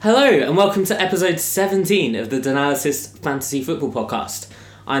Hello and welcome to episode 17 of the Danalysis Fantasy Football Podcast.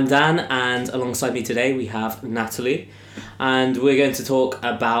 I'm Dan and alongside me today we have Natalie and we're going to talk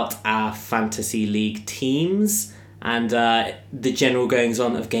about our Fantasy League teams and the general goings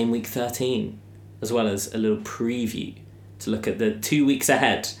on of Game Week 13, as well as a little preview to look at the 2 weeks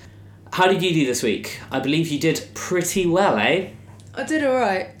ahead. How did you do this week? I believe you did pretty well, eh? I did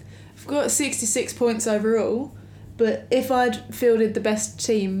alright. I've got 66 points overall. But if I'd fielded the best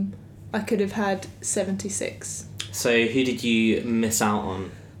team, I could have had 76. So who did you miss out on?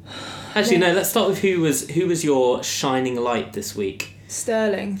 Actually, no, let's start with who was your shining light this week?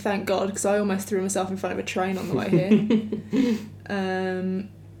 Sterling, thank God, because I almost threw myself in front of a train on the way here.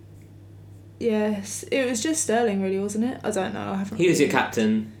 Yes, it was just Sterling really, wasn't it? I don't know. He was your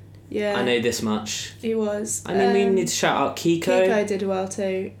captain. Yeah. I know this much. He was. I mean, we need to shout out Kiko. Kiko did well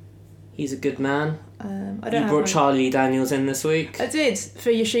too. He's a good man. You brought Charlie Daniels in this week. I did,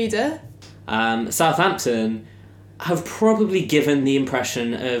 for Yoshida. Southampton have probably given the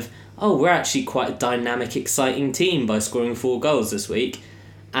impression of, we're actually quite a dynamic, exciting team by scoring 4 goals this week.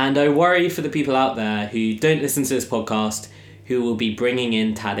 And I worry for the people out there who don't listen to this podcast who will be bringing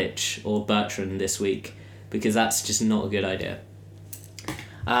in Tadic or Bertrand this week, because that's just not a good idea.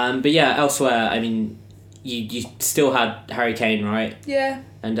 But yeah, elsewhere, I mean, you still had Harry Kane, right? Yeah.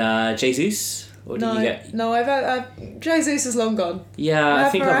 And Jesus? Or did you get... No, I've Jesus is long gone. Yeah, I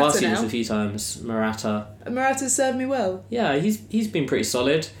think I've asked you now. this a few times. Morata. Morata's served me well. Yeah, he's been pretty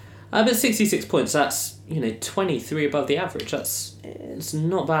solid. But 66 points, that's 23 above the average. It's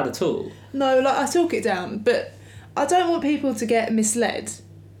not bad at all. No, I talk it down, but I don't want people to get misled.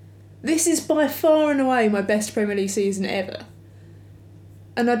 This is by far and away my best Premier League season ever.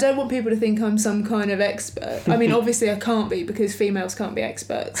 And I don't want people to think I'm some kind of expert. I mean, obviously I can't be, because females can't be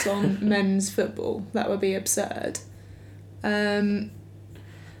experts on men's football. That would be absurd. It's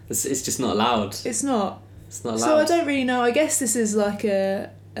just not allowed. It's not. It's not allowed. So I don't really know. I guess this is like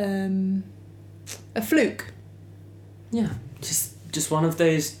a fluke. Yeah, just one of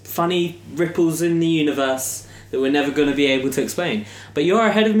those funny ripples in the universe that we're never going to be able to explain. But you're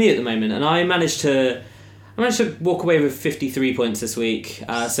ahead of me at the moment, and I managed to walk away with 53 points this week.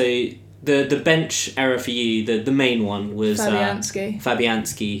 So the bench error for you, the main one, was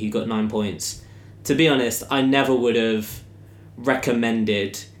Fabianski, who got 9 points. To be honest, I never would have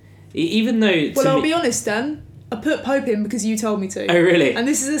recommended, even though... Well, I'll be honest, Dan. I put Pope in because you told me to. Oh, really? And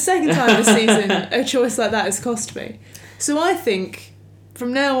this is the second time this season a choice like that has cost me. So I think,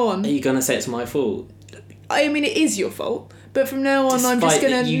 from now on... Are you going to say it's my fault? I mean, it is your fault. But from now on, I'm just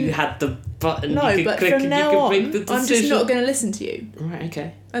going to... you had the button, no, you could but click from and now you could on, make the decision. I'm just not going to listen to you. Right,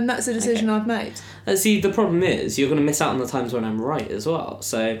 okay. And that's a decision I've made. See, the problem is, you're going to miss out on the times when I'm right as well.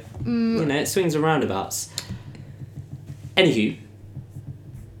 So, it swings and roundabouts. Anywho.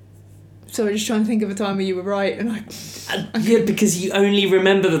 So we're just trying to think of a time where you were right and I... Yeah, because you only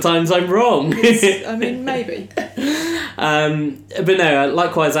remember the times I'm wrong. I mean, maybe. But no,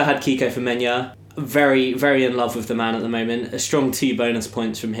 likewise, I had Kiko for Menya. Very, very in love with the man at the moment. A strong 2 bonus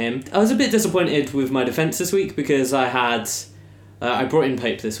points from him. I was a bit disappointed with my defence this week because I brought in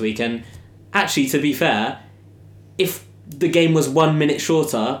Pope this week, and actually, to be fair, if the game was 1 minute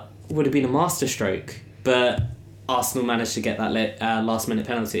shorter, it would have been a masterstroke. But Arsenal managed to get that last minute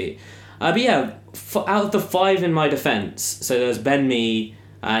penalty. But yeah, out of the 5 in my defence, so there's Ben Mee,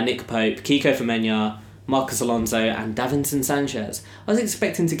 Nick Pope, Kiko for Menya, Marcus Alonso and Davinson Sanchez. I was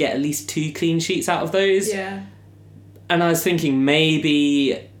expecting to get at least 2 clean sheets out of those. Yeah. And I was thinking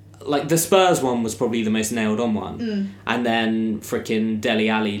maybe... Like, the Spurs one was probably the most nailed-on one. And then frickin' Dele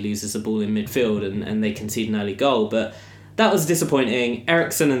Alli loses the ball in midfield and they concede an early goal. But that was disappointing.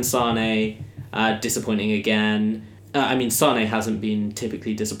 Eriksen and Sane, disappointing again. I mean, Sane hasn't been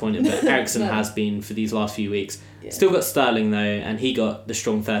typically disappointed, but Eriksen has been for these last few weeks. Yeah. Still got Sterling, though, and he got the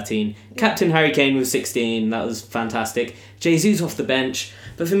strong 13. Yeah. Captain Harry Kane with 16. That was fantastic. Jesus off the bench.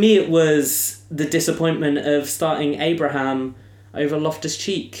 But for me, it was the disappointment of starting Abraham over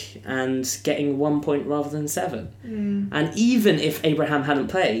Loftus-Cheek and getting 1 point rather than 7. And even if Abraham hadn't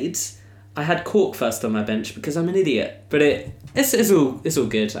played, I had Cork first on my bench because I'm an idiot. But it's all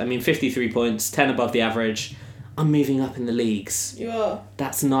good. I mean, 53 points, 10 above the average. I'm moving up in the leagues. You are.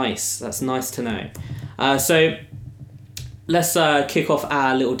 That's nice. That's nice to know. So let's kick off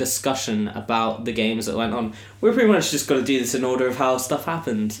our little discussion about the games that went on. We're pretty much just got to do this in order of how stuff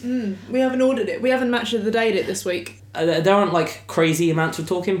happened. We haven't ordered it. We haven't match of the day it this week. There aren't like crazy amounts of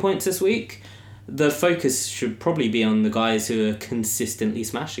talking points this week. The focus should probably be on the guys who are consistently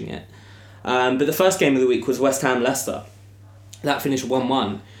smashing it. But the first game of the week was West Ham Leicester. That finished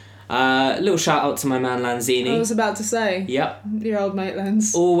 1-1. Little shout out to my man Lanzini. I was about to say. Yep. Your old mate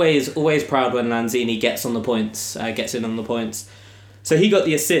Lens. Always proud when Lanzini gets on the points, gets in on the points. So he got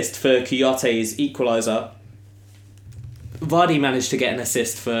the assist for Kouyate's equaliser. Vardy managed to get an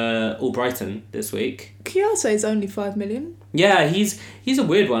assist for Albrighton this week. Kouyate's only 5 million. Yeah, he's a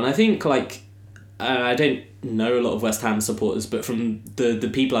weird one. I think, like, I don't know a lot of West Ham supporters, but from the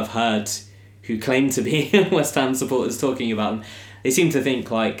people I've heard who claim to be West Ham supporters talking about him, they seem to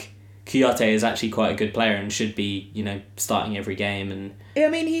think, like, Kouyaté is actually quite a good player and should be, starting every game. And I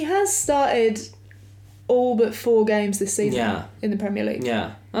mean, he has started all but 4 games this season in the Premier League.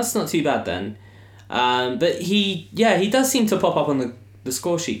 Yeah, that's not too bad then. But he does seem to pop up on the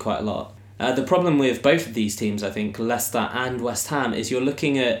score sheet quite a lot. The problem with both of these teams, I think, Leicester and West Ham, is you're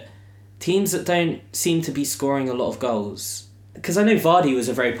looking at teams that don't seem to be scoring a lot of goals. Because I know Vardy was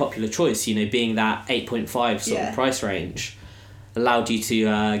a very popular choice, being that 8.5 sort of price range allowed you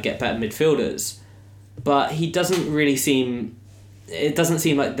to get better midfielders. But he doesn't really seem... It doesn't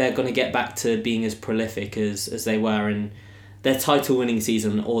seem like they're going to get back to being as prolific as they were in their title-winning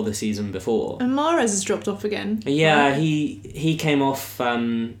season or the season before. And Mahrez has dropped off again. Yeah, right? He came off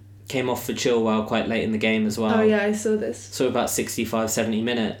for Chilwell quite late in the game as well. Oh yeah, I saw this. So about 65-70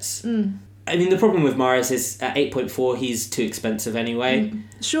 minutes. I mean, the problem with Mahrez is at 8.4, he's too expensive anyway.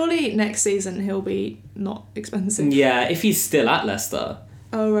 Surely next season he'll be not expensive. Yeah, if he's still at Leicester.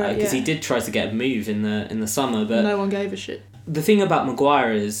 Oh right, Because he did try to get a move in the summer, but no one gave a shit. The thing about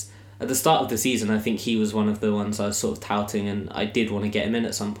Maguire is, at the start of the season, I think he was one of the ones I was sort of touting, and I did want to get him in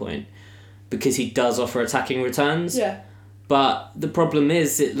at some point because he does offer attacking returns. Yeah. But the problem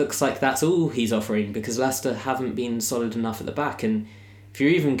is, it looks like that's all he's offering because Leicester haven't been solid enough at the back, and if you're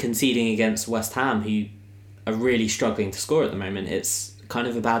even conceding against West Ham, who are really struggling to score at the moment, it's kind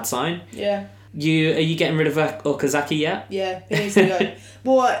of a bad sign. Yeah. Are you getting rid of Okazaki yet? Yeah, he needs to go.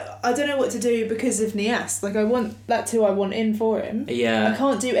 Well, I don't know what to do because of Nias. Like, I want that's who I want in for him. Yeah. I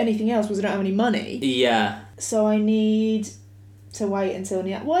can't do anything else because I don't have any money. Yeah. So I need to wait until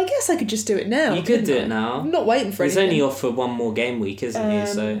Nias. Well, I guess I could just do it now. You could do it now. I'm not waiting for He's anything. only off for one more game week, isn't he?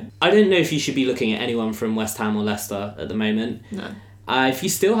 So I don't know if you should be looking at anyone from West Ham or Leicester at the moment. No. If you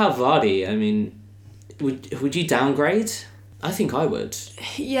still have Vardy, I mean, would you downgrade? I think I would.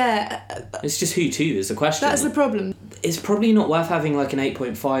 Yeah. It's just who to is the question. That's the problem. It's probably not worth having like an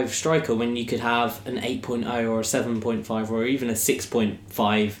 8.5 striker when you could have an 8.0 or a 7.5 or even a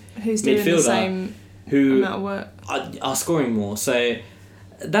 6.5 who's midfielder doing the same amount of work. Are scoring more. So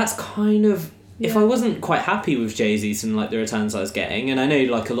that's kind of... Yeah. If I wasn't quite happy with Jesus and like the returns I was getting, and I know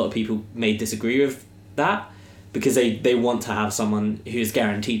like a lot of people may disagree with that because they want to have someone who's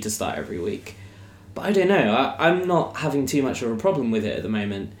guaranteed to start every week. But I don't know, I'm not having too much of a problem with it at the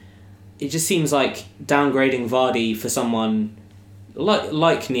moment. It just seems like downgrading Vardy for someone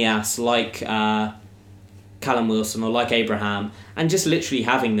like Nias, like Callum Wilson or like Abraham, and just literally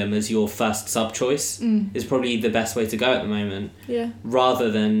having them as your first sub-choice is probably the best way to go at the moment. Yeah. Rather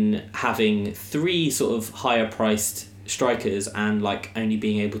than having 3 sort of higher-priced strikers and like only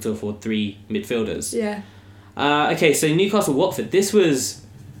being able to afford 3 midfielders. Yeah. Okay, so Newcastle-Watford, this was...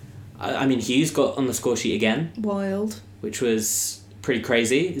 I mean, Hughes got on the score sheet again. Wild. Which was pretty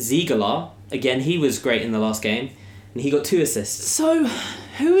crazy. Ziegler, again, he was great in the last game. And he got 2 assists. So,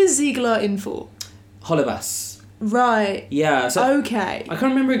 who is Ziegler in for? Holebas. Right. Yeah. So okay. I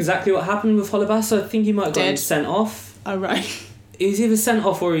can't remember exactly what happened with Holebas. I think he might have gotten sent off. Oh, right. He was either sent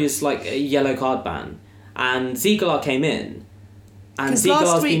off or he was like a yellow card ban. And Ziegler came in. And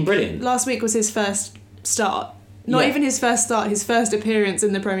Ziegler's been brilliant. Last week was his first start. Not even his first start, his first appearance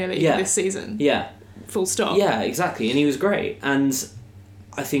in the Premier League this season. Yeah. Full stop. Yeah, exactly. And he was great. And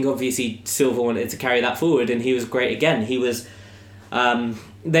I think obviously Silva wanted to carry that forward and he was great again. He was...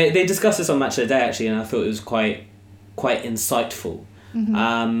 They discussed this on Match of the Day actually and I thought it was quite insightful.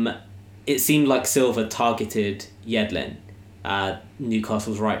 Mm-hmm. It seemed like Silva targeted Yedlin,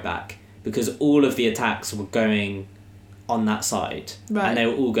 Newcastle's right back, because all of the attacks were going on that side, right. And they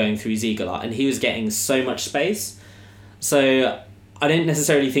were all going through Ziegler, and he was getting so much space. So I don't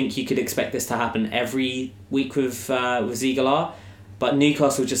necessarily think you could expect this to happen every week with Ziegler, but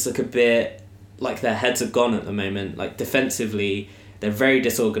Newcastle just look a bit like their heads are gone at the moment. Like defensively, they're very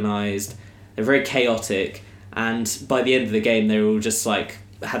disorganised, they're very chaotic, and by the end of the game, they were all just like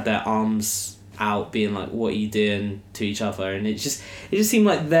had their arms out being like, what are you doing to each other? And it just seemed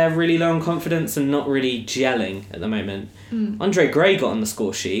like they're really low on confidence and not really gelling at the moment. Andre Gray got on the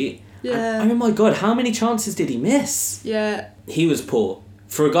score sheet. Yeah. Oh my god, how many chances did he miss? Yeah. He was poor.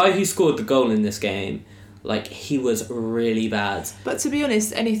 For a guy who scored the goal in this game, like, he was really bad. But to be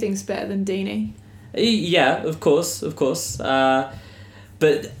honest, anything's better than Deeney. Yeah, of course.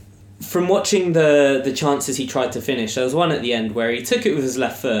 But from watching the chances he tried to finish, there was one at the end where he took it with his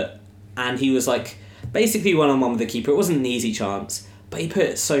left foot and he was like basically one-on-one with the keeper. It wasn't an easy chance, but he put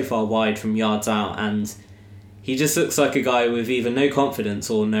it so far wide from yards out, and he just looks like a guy with either no confidence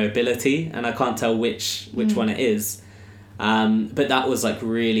or no ability, and I can't tell which one it is. But that was like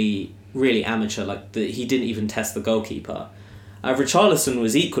really, really amateur. Like he didn't even test the goalkeeper. Richarlison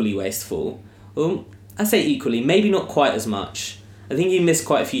was equally wasteful. Well, I say equally, maybe not quite as much. I think he missed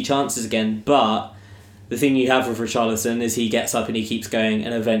quite a few chances again, but the thing you have with Richarlison is he gets up and he keeps going,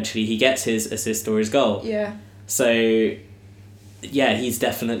 and eventually he gets his assist or his goal. Yeah. So, yeah, he's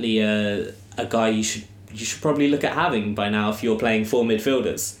definitely a guy you should probably look at having by now if you're playing 4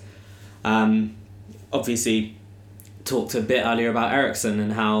 midfielders. Obviously, talked a bit earlier about Eriksen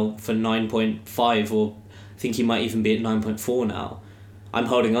and how for 9.5, or I think he might even be at 9.4 now, I'm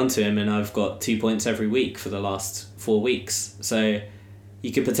holding on to him and I've got 2 points every week for the last 4 weeks. So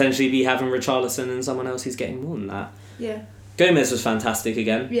you could potentially be having Richarlison and someone else who's getting more than that. Yeah. Gomez was fantastic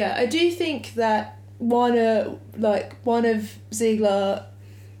again. Yeah, I do think that one of Ziegler,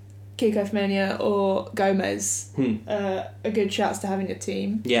 Kiko Femenia or Gomez are good shouts to have in your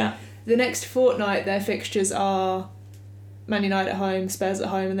team. Yeah. The next fortnight, their fixtures are Man United at home, Spurs at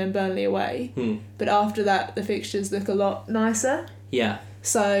home, and then Burnley away. But after that, the fixtures look a lot nicer. Yeah.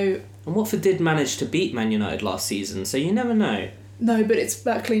 So... And Watford did manage to beat Man United last season, so you never know. No, but it's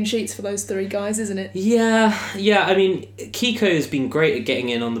about clean sheets for those 3 guys, isn't it? Yeah. I mean, Kiko has been great at getting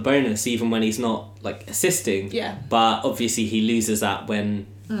in on the bonus, even when he's not like assisting. Yeah. But obviously, he loses that when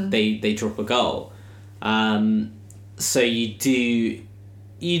they drop a goal. So you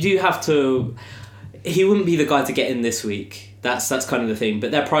do have to. He wouldn't be the guy to get in this week. That's kind of the thing.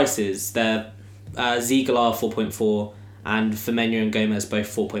 But their prices, they're Ziegler 4.4 and Firmino and Gomez both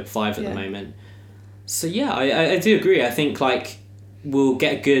 4.5 at the moment. So yeah, I do agree. I think like we'll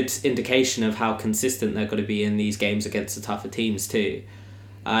get a good indication of how consistent they're going to be in these games against the tougher teams too.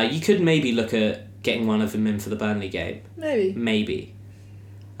 You could maybe look at getting one of them in for the Burnley game. Maybe.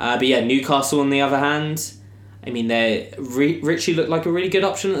 But yeah, Newcastle on the other hand, I mean, Richie looked like a really good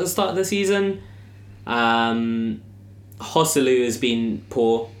option at the start of the season. Hosselu has been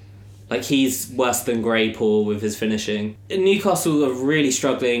poor. Like, he's worse than Gray poor with his finishing. Newcastle are really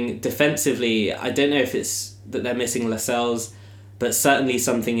struggling defensively. I don't know if it's that they're missing Lascelles, but certainly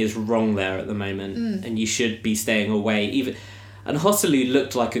something is wrong there at the moment, and you should be staying away. And Hosselu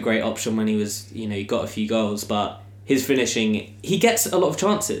looked like a great option when he was, he got a few goals, but his finishing, he gets a lot of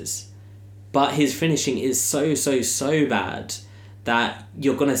chances, but his finishing is so bad that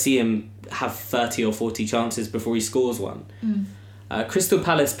you're going to see him have 30 or 40 chances before he scores one. Crystal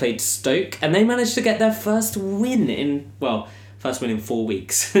Palace played Stoke, and they managed to get their first win in 4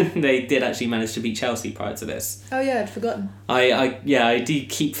 weeks. They did actually manage to beat Chelsea prior to this. Oh yeah, I'd forgotten. I do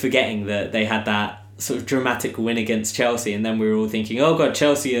keep forgetting that they had that sort of dramatic win against Chelsea, and then we were all thinking, oh god,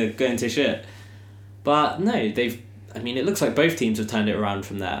 Chelsea are going to shit. But no, it looks like both teams have turned it around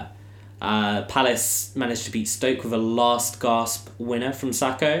from there. Palace managed to beat Stoke with a last gasp winner from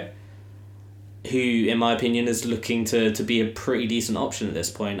Sacco, who, in my opinion, is looking to be a pretty decent option at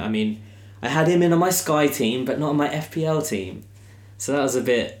this point. I mean, I had him in on my Sky team, but not on my FPL team. So that was a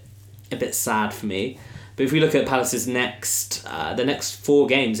bit sad for me. But if we look at Palace's the next 4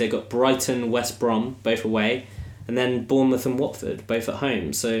 games, they've got Brighton, West Brom, both away, and then Bournemouth and Watford, both at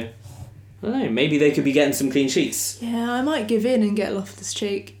home. So, I don't know, maybe they could be getting some clean sheets. Yeah, I might give in and get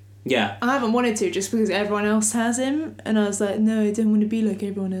Loftus-Cheek. Yeah. I haven't wanted to, just because everyone else has him, and I was like, no, I don't want to be like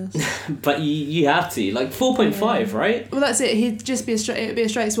everyone else. But you have to, like 4.5, right? Well, that's it. It'd be a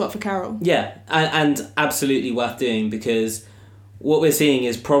straight swap for Carroll. Yeah, and absolutely worth doing, because what we're seeing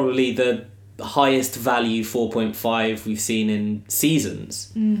is probably the highest value 4.5 we've seen in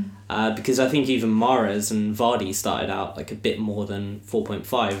seasons. Because I think even Mahrez and Vardy started out like a bit more than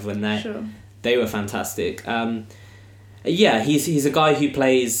 4.5 when they were fantastic. Yeah, he's a guy who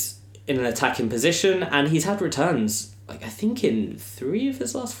plays in an attacking position, and he's had returns, like I think in 3 of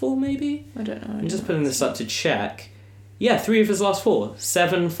his last 4 maybe? I don't know. I'm just putting this up to check. Yeah, 3 of his last 4.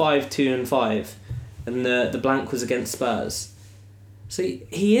 7, 5, 2 and 5. And the blank was against Spurs. So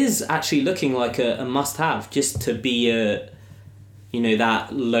he is actually looking like a must-have, just to be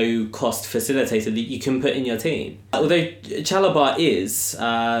that low-cost facilitator that you can put in your team. Although Chalobah is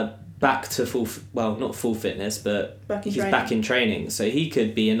back to not full fitness, but he's back in training, so he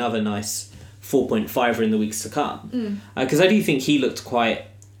could be another nice 4.5er in the weeks to come. Because I do think he looked quite,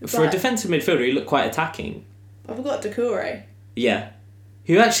 for a defensive midfielder, he looked quite attacking. I forgot Toure. Yeah.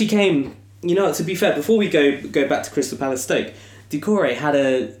 Who actually came, to be fair, before we go back to Crystal Palace Stoke, Toure had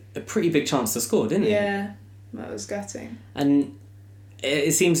a pretty big chance to score, didn't he? Yeah, that was gutting. And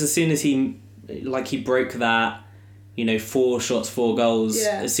it seems as soon as he broke that, 4 shots, 4 goals,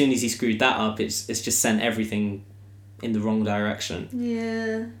 as soon as he screwed that up, it's just sent everything in the wrong direction.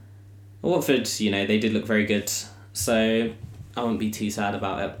 Yeah. Watford, they did look very good, so I won't be too sad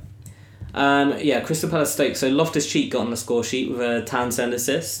about it. Crystal Palace Stoke. So Loftus-Cheek got on the score sheet with a Townsend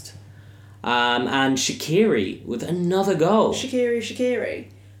assist. And Shaqiri with another goal. Shaqiri.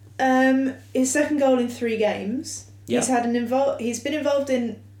 His second goal in 3 games. Yep. He's been involved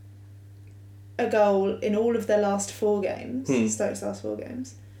in a goal in all of their last 4 games. Stoke's last 4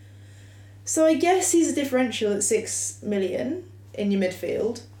 games. So I guess he's a differential at 6 million in your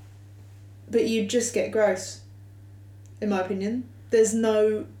midfield. But you just get gross, in my opinion. There's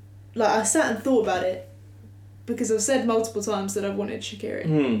no... I sat and thought about it because I've said multiple times that I've wanted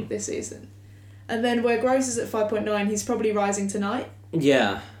Shaqiri this season. And then where Gross is at 5.9, he's probably rising tonight.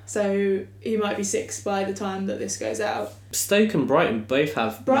 Yeah. So he might be 6 by the time that this goes out. Stoke and Brighton both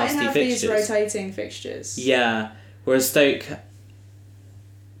have nasty fixtures. These rotating fixtures. Yeah. Whereas Stoke,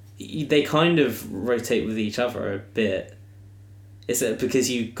 they kind of rotate with each other a bit. Is it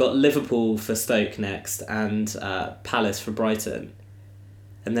because you've got Liverpool for Stoke next and Palace for Brighton?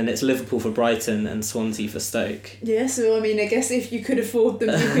 And then it's Liverpool for Brighton and Swansea for Stoke. Yeah, so I guess if you could afford them,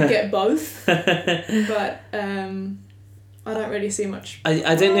 you could get both. But I don't really see much.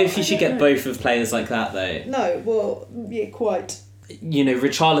 I don't know if you should get both of players like that, though. No, well, yeah, quite.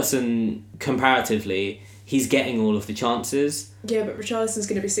 Richarlison, comparatively, he's getting all of the chances. Yeah, but Richarlison's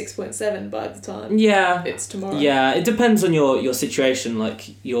going to be 6.7 by the time it's tomorrow. Yeah, it depends on your situation,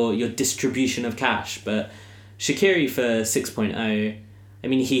 your distribution of cash. But Shaqiri for 6.0...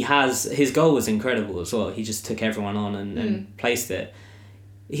 his goal was incredible as well. He just took everyone on and placed it.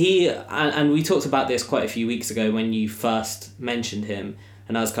 And we talked about this quite a few weeks ago when you first mentioned him,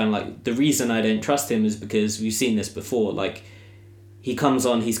 and I was kind of like, the reason I don't trust him is because we've seen this before. He comes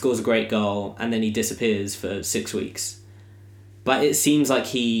on, he scores a great goal, and then he disappears for 6 weeks. But it seems like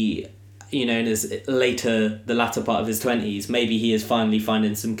he, in the latter part of his 20s, maybe he is finally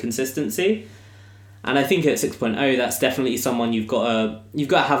finding some consistency. And I think at 6.0, that's definitely someone you've got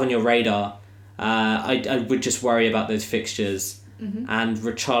to have on your radar. I would just worry about those fixtures. Mm-hmm. And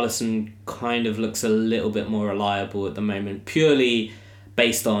Richarlison kind of looks a little bit more reliable at the moment, purely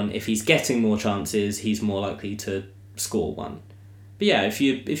based on if he's getting more chances, he's more likely to score one. But yeah, if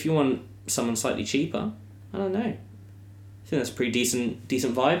you want someone slightly cheaper, I don't know. I think that's a pretty decent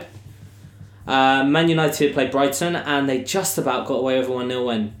vibe. Man United played Brighton and they just about got away with a 1-0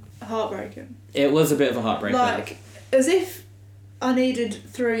 win. Heartbreaking. It was a bit of a heartbreaker. As if I needed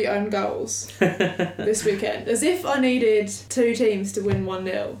 3 own goals this weekend. As if I needed 2 teams to win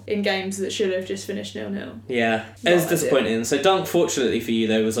 1-0 in games that should have just finished 0-0. Yeah, it was disappointing. So Dunk, fortunately for you,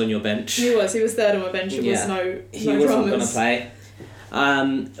 though, was on your bench. He was 3rd on my bench. It was no he wasn't going to play.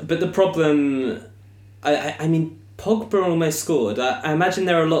 But the problem... Pogba almost scored. I imagine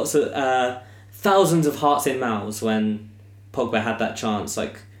there are lots of... thousands of hearts in mouths when Pogba had that chance.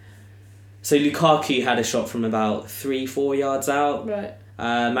 So Lukaku had a shot from about 3-4 yards out. Right.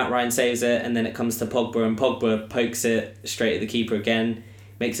 Matt Ryan saves it, and then it comes to Pogba, and Pogba pokes it straight at the keeper again.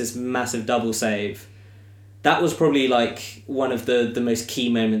 Makes this massive double save. That was probably one of the most key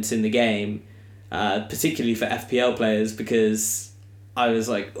moments in the game, particularly for FPL players, because I was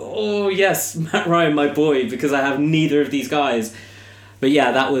like, oh yes, Matt Ryan, my boy, because I have neither of these guys. But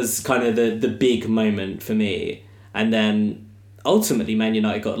yeah, that was kind of the big moment for me. And then ultimately Man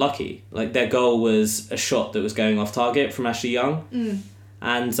United got lucky. Their goal was a shot that was going off target from Ashley Young.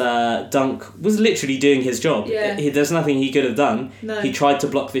 And Dunk was literally doing his job. Yeah. There's nothing he could have done. No. He tried to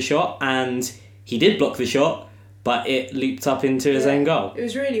block the shot and he did block the shot, but it looped up into his own goal. It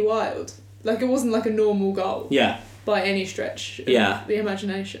was really wild. It wasn't a normal goal. Yeah. By any stretch of the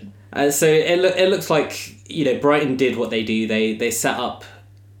imagination. So it looks like, Brighton did what they do. They set up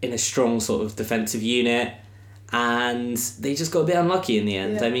in a strong sort of defensive unit and they just got a bit unlucky in the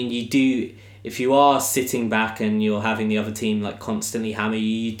end. Yeah. If you are sitting back and you're having the other team constantly hammer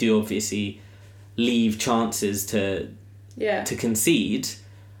you do obviously leave chances to concede.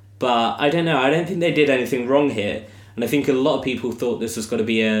 But I don't know, I don't think they did anything wrong here. And I think a lot of people thought this was going to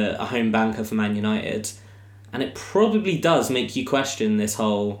be a home banker for Man United. And it probably does make you question this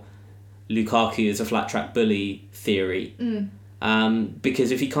whole Lukaku is a flat track bully theory.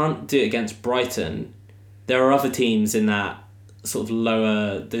 Because if he can't do it against Brighton, there are other teams in that sort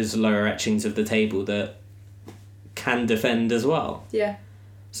of those lower etchings of the table that can defend as well. Yeah.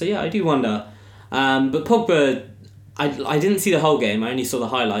 So yeah, I do wonder. But Pogba, I didn't see the whole game, I only saw the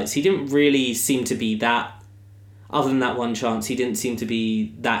highlights. He didn't really seem to be that, other than that one chance, he didn't seem to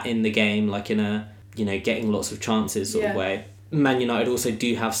be that in the game, in a, getting lots of chances sort of way. Man United also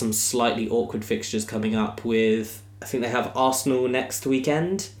do have some slightly awkward fixtures coming up with, I think they have Arsenal next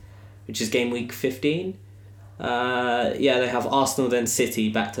weekend, which is game week 15. They have Arsenal then City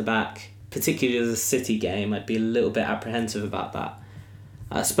back to back. Particularly the City game, I'd be a little bit apprehensive about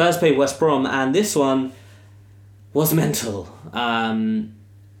that. Spurs play West Brom, and this one was mental.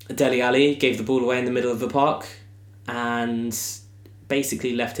 Dele Alli gave the ball away in the middle of the park and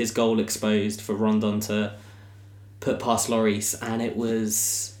basically left his goal exposed for Rondon to put past Lloris, and it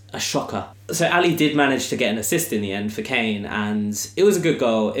was a shocker. So Ali did manage to get an assist in the end for Kane, and it was a good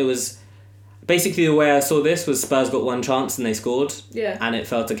goal. It was basically, the way I saw this was Spurs got one chance and they scored, and it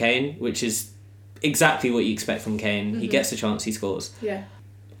fell to Kane, which is exactly what you expect from Kane. He gets a chance, he scores. Yeah.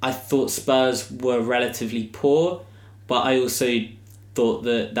 I thought Spurs were relatively poor, but I also thought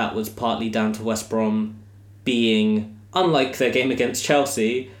that was partly down to West Brom being, unlike their game against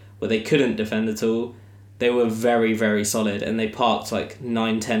Chelsea, where they couldn't defend at all, they were very, very solid, and they parked like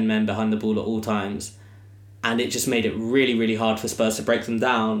 9-10 men behind the ball at all times. And it just made it really, really hard for Spurs to break them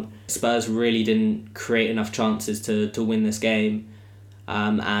down. Spurs really didn't create enough chances to win this game.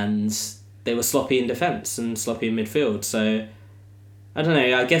 And they were sloppy in defence and sloppy in midfield. So, I don't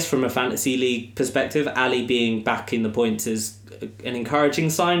know, I guess from a fantasy league perspective, Ali being back in the points is an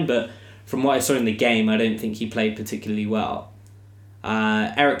encouraging sign. But from what I saw in the game, I don't think he played particularly well.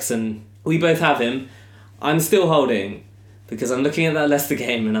 Eriksen, we both have him. I'm still holding, because I'm looking at that Leicester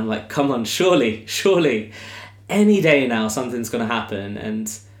game and I'm like, come on, surely, any day now something's going to happen.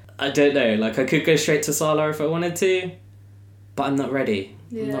 And I don't know, like I could go straight to Salah if I wanted to, but I'm not ready.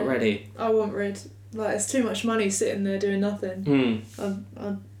 Yeah. I'm not ready. I want rid. Like, it's too much money sitting there doing nothing.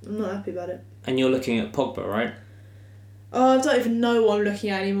 I'm not happy about it. And you're looking at Pogba, right? Oh, I don't even know what I'm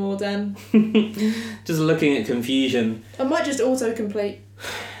looking at anymore, Dan. Just looking at confusion. I might just auto-complete.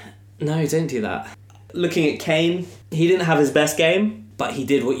 No, don't do that. Looking at Kane, he didn't have his best game, but he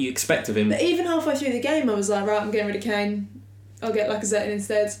did what you expect of him. But even halfway through the game, I was like, right, I'm getting rid of Kane. I'll get Lacazette in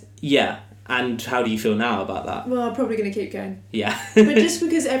instead. Yeah, and how do you feel now about that? Well, I'm probably going to keep Kane. Yeah. But just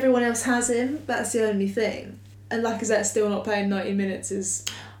because everyone else has him, that's the only thing. And Lacazette still not playing 90 minutes is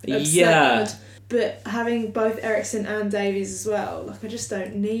absurd. Yeah. But having both Eriksen and Davies as well, like, I just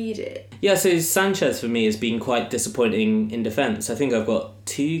don't need it. Yeah, so Sanchez for me has been quite disappointing in defence. I think I've got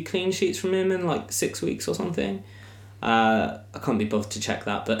 2 clean sheets from him in like 6 weeks or something. I can't be bothered to check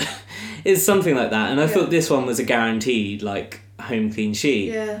that, but it's something like that. And I thought this one was a guaranteed like home clean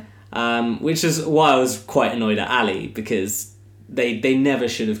sheet. Yeah. Which is why I was quite annoyed at Ali, because they never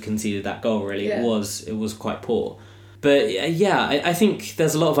should have conceded that goal. Really, it was quite poor. But yeah, I think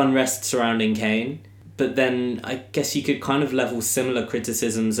there's a lot of unrest surrounding Kane. But then I guess you could kind of level similar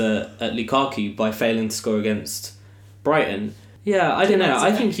criticisms at Lukaku by failing to score against Brighton. Yeah, I don't know.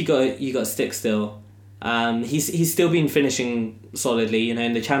 I think you got stick still. He's still been finishing solidly. You know,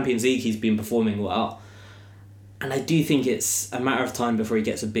 in the Champions League he's been performing well. And I do think it's a matter of time before he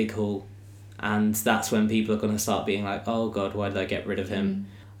gets a big haul. And that's when people are going to start being like, oh God, why did I get rid of him?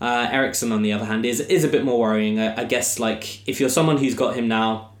 Eriksen, on the other hand, is a bit more worrying. I guess, like, if you're someone who's got him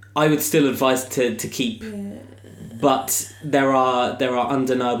now, I would still advise to keep. Yeah. But there are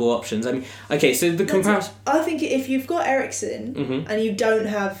undeniable options. I mean, okay, so the comparison... I think if you've got Eriksen and you don't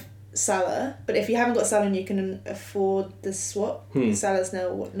have Salah, but if you haven't got Salah and you can afford the swap, Salah's now,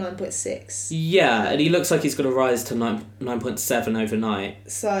 9.6? Yeah, and he looks like he's going to rise to 9.7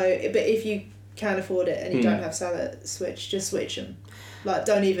 overnight. So, but if you can afford it and you don't have Salah, just switch him. Like,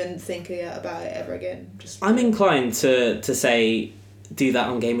 don't even think about it ever again. I'm inclined to say do that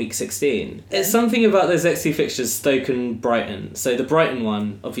on game week 16. It's something about those XT fixtures, Stoke and Brighton. So the Brighton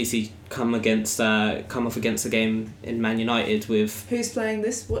one, obviously, come off against the game in Man United with... Who's playing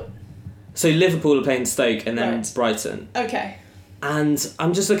this? What? So Liverpool are playing Stoke and then Brighton. Okay. And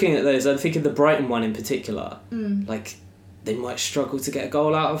I'm just looking at those. I'm thinking the Brighton one in particular. Like, they might struggle to get a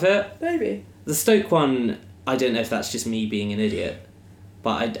goal out of it. Maybe. The Stoke one, I don't know if that's just me being an idiot,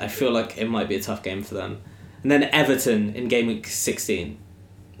 but I feel like it might be a tough game for them. And then Everton in game week 16.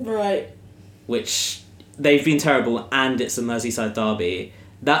 Right. Which, they've been terrible, and it's a Merseyside derby.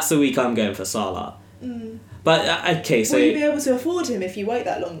 That's the week I'm going for Salah. But, okay, so... Will you be able to afford him if you wait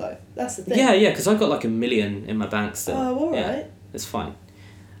that long, though? That's the thing. Yeah, because I've got like $1 million in my bank still. Oh, alright. Yeah, it's fine.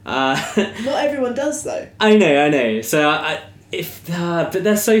 Not everyone does, though. I know. So, but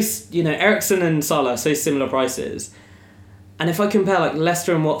they're so... You know, Eriksen and Salah are so similar prices. And if I compare like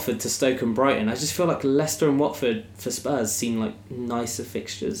Leicester and Watford to Stoke and Brighton, I just feel like Leicester and Watford for Spurs seem like nicer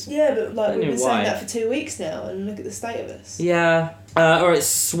fixtures. Yeah, but like we've been saying that for 2 weeks now, and look at the state of us. Yeah. Alright,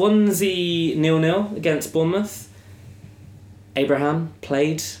 Swansea 0-0 against Bournemouth. Abraham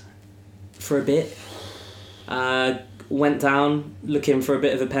played for a bit. went down looking for a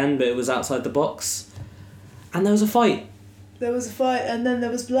bit of a pen, but it was outside the box. And there was a fight. There was a fight, and then there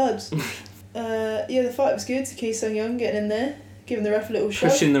was blood. The fight was good. Ki Sung-young getting in there, giving the ref a little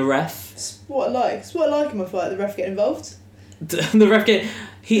shove. Pushing the ref. It's what I like. It's what I like in my fight, the ref get involved. The ref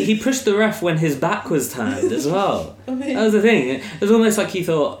he pushed the ref when his back was turned as well. I mean, that was the thing. It was almost like he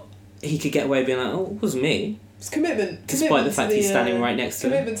thought he could get away being like, oh, it was me. It's commitment. Despite the fact he's standing right next to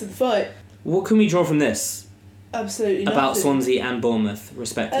him. Commitment to the fight. What can we draw from this? Absolutely about nothing. Swansea and Bournemouth,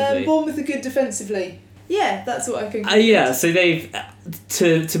 respectively? Bournemouth are good defensively. Yeah, that's what I can. Yeah, so they've...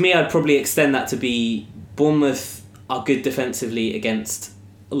 To me, I'd probably extend that to be Bournemouth are good defensively against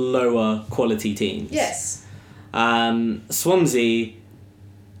lower quality teams. Yes. Swansea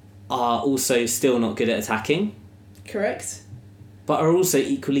are also still not good at attacking. Correct. But are also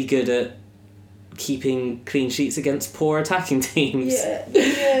equally good at keeping clean sheets against poor attacking teams. Yeah.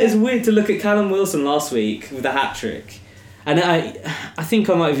 It's weird to look at Callum Wilson last week with the hat-trick. And I think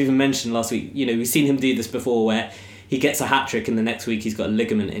I might have even mentioned last week, we've seen him do this before where he gets a hat-trick and the next week he's got a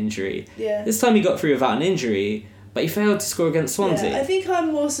ligament injury. Yeah. This time he got through without an injury, but he failed to score against Swansea. Yeah, I think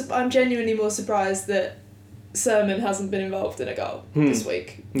I'm genuinely more surprised that Sermon hasn't been involved in a goal this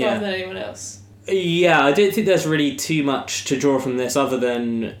week, rather than anyone else. Yeah, I don't think there's really too much to draw from this other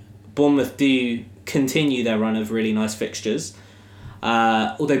than Bournemouth do continue their run of really nice fixtures,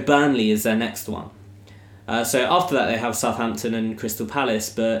 although Burnley is their next one. So after that they have Southampton and Crystal Palace,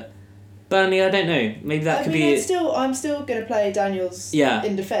 but Burnley, I don't know. Maybe that could be... I'm still going to play Daniels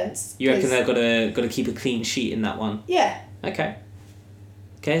in defence. You reckon they've got to keep a clean sheet in that one? Yeah. Okay,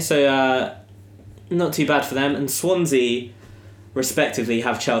 so not too bad for them. And Swansea, respectively,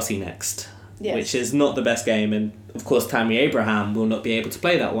 have Chelsea next, which is not the best game. And, of course, Tammy Abraham will not be able to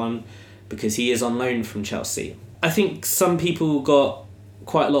play that one because he is on loan from Chelsea. I think some people got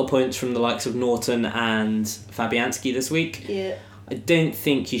quite a lot of points from the likes of Norton and Fabianski this week. Yeah. I don't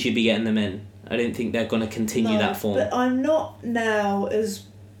think you should be getting them in. I don't think they're going to continue that form. But I'm not now as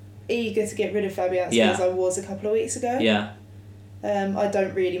eager to get rid of Fabianski as I was a couple of weeks ago. Yeah. I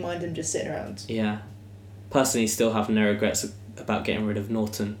don't really mind him just sitting around. Yeah. Personally, still have no regrets about getting rid of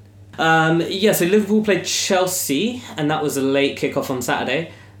Norton. So Liverpool played Chelsea, and that was a late kick-off on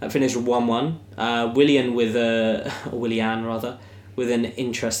Saturday. That finished 1-1. Willian with an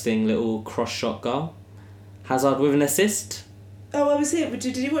interesting little cross-shot goal. Hazard with an assist. Oh, I was here.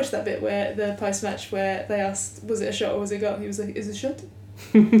 Did you watch that bit where the post-match where they asked, was it a shot or was it a goal? He was like, is it a shot?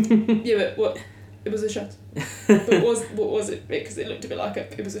 Yeah, but what? It was a shot. But what was it? Because it looked a bit like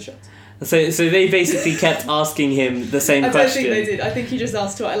it was a shot. So they basically kept asking him the same question. I don't think they did. I think he just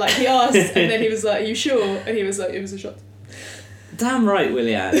asked twice. Like, he asked and then he was like, are you sure? And he was like, it was a shot. Damn right,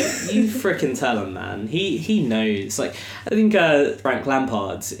 Willian. You frickin' tell him, man. He knows. Like, I think Frank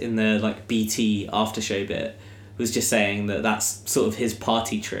Lampard in the BT aftershow bit was just saying that that's sort of his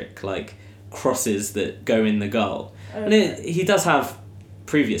party trick, like crosses that go in the goal. And he does have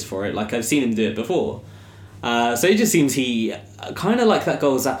previous for it. Like, I've seen him do it before. So it just seems he kind of like that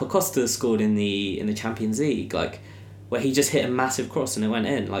goal Zappacosta scored in the Champions League, like where he just hit a massive cross and it went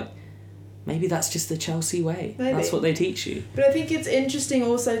in. Like, maybe that's just the Chelsea way. Maybe. That's what they teach you. But I think it's interesting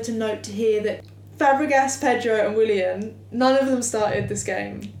also to note here that Fabregas, Pedro and Willian, none of them started this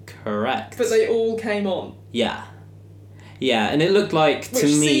game. Correct. But they all came on. Yeah. Yeah, and it looked like, to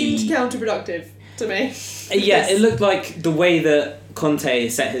me... Which seemed counterproductive to me. Yeah, it looked like the way that Conte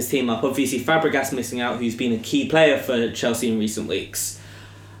set his team up, obviously Fabregas missing out, who's been a key player for Chelsea in recent weeks,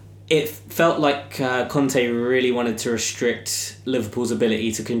 it felt like Conte really wanted to restrict Liverpool's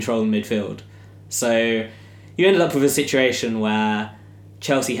ability to control the midfield. So you ended up with a situation where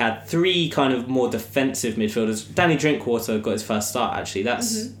Chelsea had three kind of more defensive midfielders. Danny Drinkwater got his first start, actually.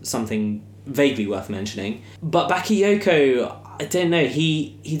 That's something vaguely worth mentioning. But Bakayoko, I don't know,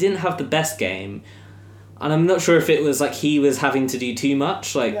 he didn't have the best game. And I'm not sure if it was like he was having to do too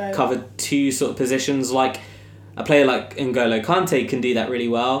much, covered two sort of positions. Like a player like N'Golo Kante can do that really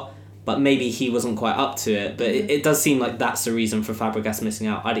well, but maybe he wasn't quite up to it. But it does seem like that's the reason for Fabregas missing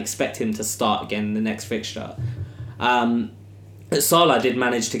out. I'd expect him to start again in the next fixture. Salah did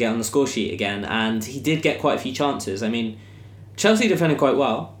manage to get on the score sheet again, and he did get quite a few chances. I mean, Chelsea defended quite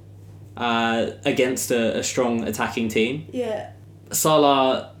well against a strong attacking team. Yeah.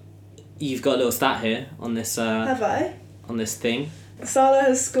 Salah, you've got a little stat here on this. Have I? On this thing. Salah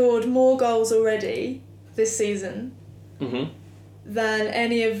has scored more goals already this season than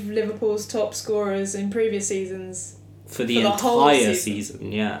any of Liverpool's top scorers in previous seasons. For the entire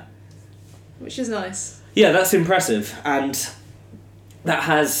season, yeah. Which is nice. Yeah, that's impressive. And that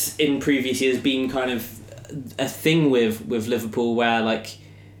has, in previous years, been kind of a thing with Liverpool where, like,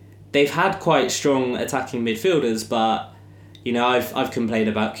 they've had quite strong attacking midfielders, but, you know, I've complained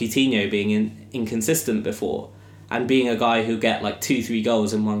about Coutinho being inconsistent before, and being a guy who'll get like 2-3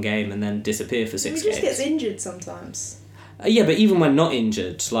 goals in one game and then disappear for 6 games. He just gets injured sometimes. Yeah, but even when not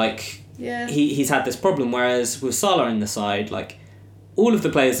injured, like, yeah, he's had this problem, whereas with Salah in the side, like, all of the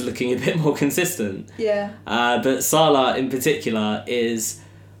players are looking a bit more consistent. Yeah. But Salah in particular is,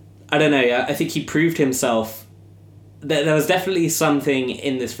 I don't know, I think he proved himself. There was definitely something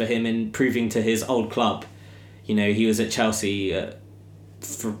in this for him in proving to his old club. You know, he was at Chelsea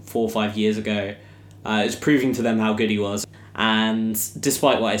 4 or 5 years ago. It's proving to them how good he was. And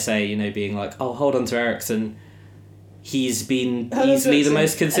despite what I say, you know, being like, oh, hold on to Eriksen, he's been easily the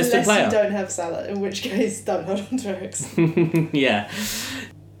most consistent player. Unless you don't have Salah, in which case, don't hold on to Eriksen. Yeah.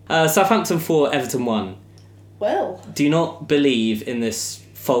 Southampton 4, Everton 1. Well. Do not believe in this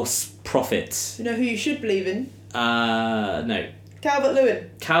false prophet. You know who you should believe in? No.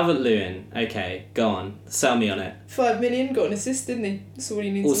 Calvert-Lewin. Calvert-Lewin. Okay, go on. Sell me on it. 5 million, got an assist, didn't he? That's all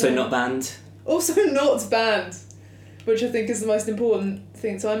you need to know. Also not banned. Also not banned, which I think is the most important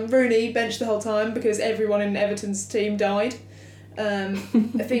thing. So I'm Rooney, benched the whole time because everyone in Everton's team died. I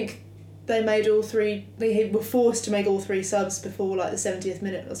think they made all 3... They were forced to make all 3 subs before like the 70th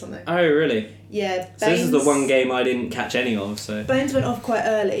minute or something. Oh, really? Yeah. So this is the one game I didn't catch any of, so... Baines went off quite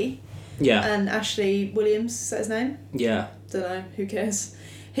early. Yeah. And Ashley Williams, is that his name? Yeah. Don't know, who cares?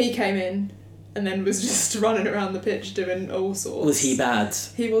 He came in and then was just running around the pitch doing all sorts. Was he bad?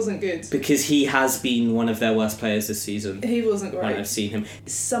 He wasn't good. Because he has been one of their worst players this season. He wasn't great. When I've seen him.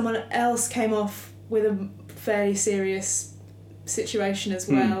 Someone else came off with a fairly serious situation as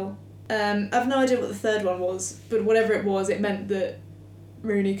well. I've no idea what the third one was, but whatever it was, it meant that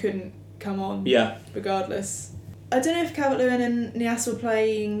Rooney couldn't come on. Yeah. Regardless. I don't know if Calvert-Lewin and Niasse were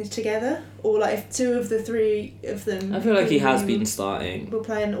playing together, or like if 2 of the 3 of them... I feel like he has been starting. ...were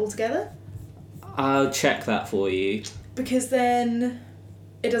playing all together. I'll check that for you. Because then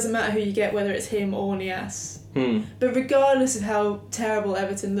it doesn't matter who you get, whether it's him or Niasse. Hmm. But regardless of how terrible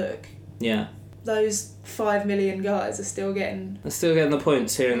Everton look, yeah, those 5 million guys are still getting... They're still getting the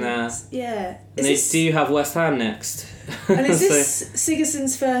points here and there. Yeah. And they do have West Ham next. And is this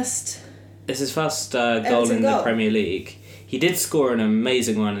Sigurdsson's first... It's his first goal in the Premier League. He did score an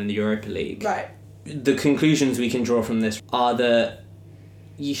amazing one in the Europa League. Right. The conclusions we can draw from this are that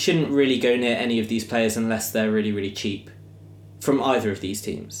you shouldn't really go near any of these players unless they're really, really cheap. From either of these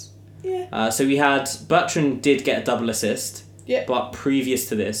teams. Yeah. So we had... Bertrand did get a double assist. Yeah. But previous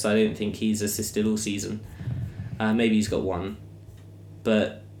to this, I don't think he's assisted all season. Maybe he's got 1.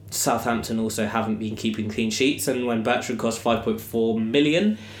 But Southampton also haven't been keeping clean sheets, and when Bertrand cost 5.4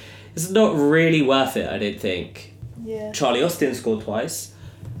 million... It's not really worth it, I don't think. Yeah. Charlie Austin scored twice.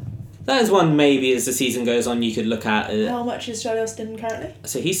 That is one maybe as the season goes on you could look at. How much is Charlie Austin currently?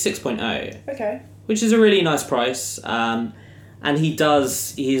 So he's 6.0. Okay. Which is a really nice price. And he's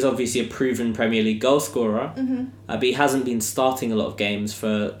obviously a proven Premier League goal scorer. Mm-hmm. But he hasn't been starting a lot of games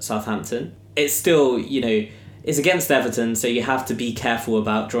for Southampton. It's still, you know, it's against Everton, so you have to be careful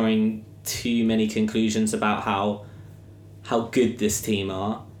about drawing too many conclusions about how good this team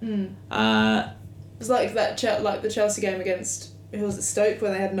are. Mm. It's like the Chelsea game against, who was it, Stoke,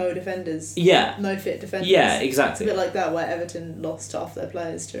 where they had no defenders. Yeah. No fit defenders. Yeah, exactly. It's a bit like that, where Everton lost half their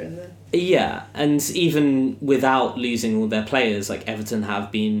players during the... Yeah, and even without losing all their players, like Everton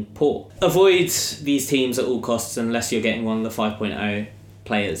have been poor. Avoid these teams at all costs unless you're getting one of the 5.0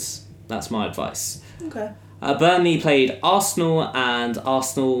 players. That's my advice. Okay. Burnley played Arsenal, and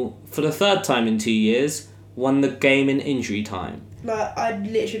Arsenal, for the 3rd time in 2 years, won the game in injury time. Like, I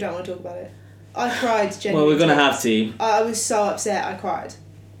literally don't want to talk about it. I cried genuinely. Well, we're going to have to. I was so upset I cried.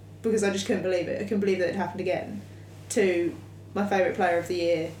 Because I just couldn't believe it. I couldn't believe that it happened again. To my favourite player of the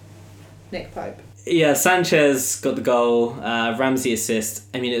year, Nick Pope. Yeah, Sanchez got the goal, Ramsey assist.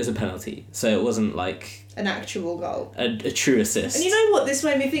 I mean, it was a penalty, so it wasn't like... An actual goal. A true assist. And you know what this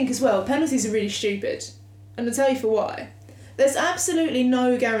made me think as well? Penalties are really stupid. And I'll tell you for why. There's absolutely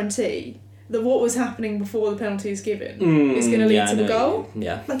no guarantee that what was happening before the penalty is given is going to lead to the goal.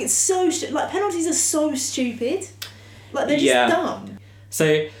 Yeah. Like, it's so... like, penalties are so stupid. Like, they're just dumb.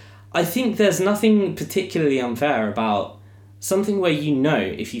 So, I think there's nothing particularly unfair about something where you know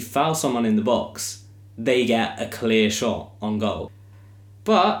if you foul someone in the box, they get a clear shot on goal.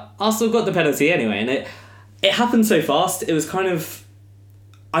 But Arsenal got the penalty anyway, and it happened so fast, it was kind of...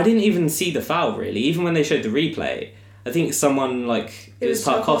 I didn't even see the foul, really, even when they showed the replay. I think someone, like, it was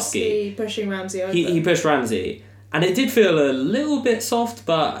Tarkowski pushing Ramsey over. He pushed Ramsey. And it did feel a little bit soft,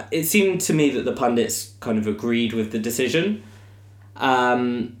 but it seemed to me that the pundits kind of agreed with the decision.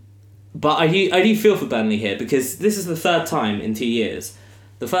 But I do feel for Burnley here, because this is the 3rd time in 2 years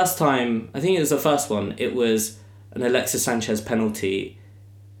The first time, I think it was the first one, it was an Alexis Sanchez penalty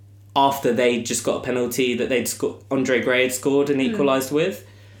after they just got a penalty that Andre Gray had scored and equalised with.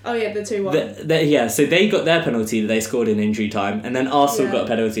 Oh yeah, the 2-1. Yeah, so they got their penalty that they scored in injury time, and then Arsenal got a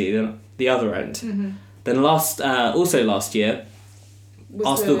penalty at the other end. Mm-hmm. Then last year,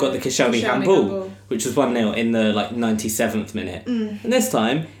 Arsenal got the Koscielny handball, which was 1-0 in the 97th minute. And this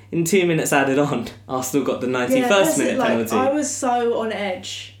time, in 2 minutes added on, Arsenal got the 91st minute penalty. I was so on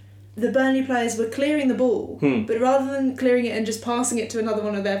edge. The Burnley players were clearing the ball, but rather than clearing it and just passing it to another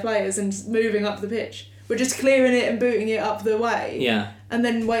one of their players and just moving up the pitch, we're just clearing it and booting it up the way. Yeah. And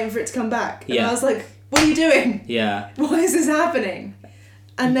then waiting for it to come back. And Yeah. I was like, what are you doing? Yeah. Why is this happening?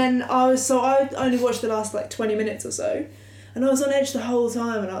 And then I only watched the last 20 minutes or so. And I was on edge the whole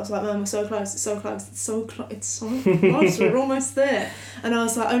time, and I was like, man, we're so close, it's so close, it's so close, we're almost there. And I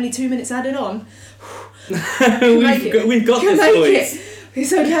was like, only 2 minutes added on. We've got this, boys.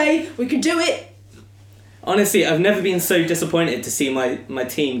 It's okay, we can do it. Honestly, I've never been so disappointed to see my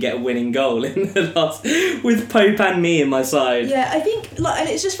team get a winning goal in the last, with Pope and me in my side. Yeah, I think, and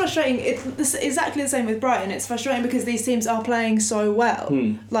it's just frustrating. It's exactly the same with Brighton. It's frustrating because these teams are playing so well,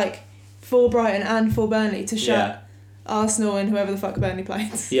 for Brighton and for Burnley, to shut Arsenal and whoever the fuck Burnley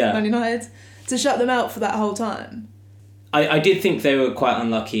plays, Man United, to shut them out for that whole time. I did think they were quite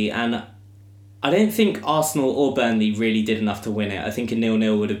unlucky, and I don't think Arsenal or Burnley really did enough to win it. I think a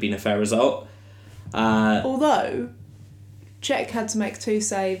 0-0 would have been a fair result. Although Cech had to make 2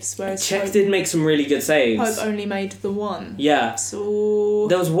 saves, whereas Cech did make some really good saves. Pope only made the 1. Yeah. So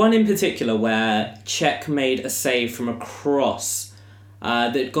there was one in particular where Cech made a save from a cross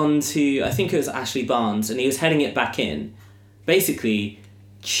that had gone to, I think it was Ashley Barnes, and he was heading it back in. Basically,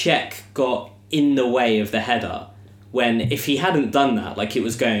 Cech got in the way of the header, when if he hadn't done that, it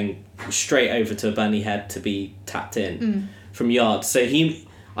was going straight over to a Burnley head to be tapped in from yards. So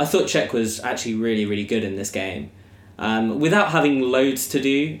I thought Cech was actually really, really good in this game. Without having loads to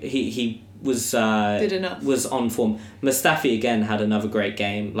do, he was did enough. Was on form. Mustafi again had another great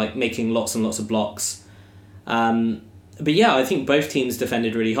game, making lots and lots of blocks. But yeah, I think both teams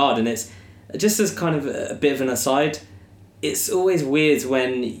defended really hard, and it's just as kind of a bit of an aside, it's always weird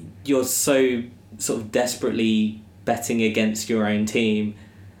when you're so sort of desperately betting against your own team,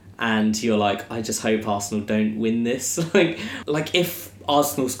 and you're like, I just hope Arsenal don't win this. like if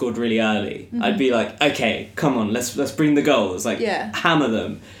Arsenal scored really early, I'd be like, okay, come on, let's bring the goals, hammer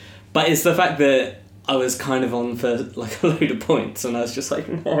them. But it's the fact that I was kind of on for a load of points, and I was just like,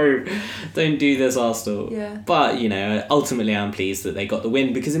 no, don't do this, Arsenal. Yeah. But ultimately I'm pleased that they got the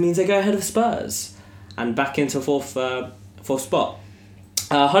win, because it means they go ahead of Spurs and back into fourth spot.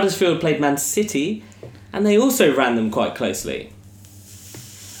 Huddersfield played Man City, and they also ran them quite closely.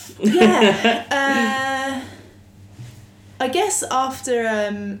 Yeah. I guess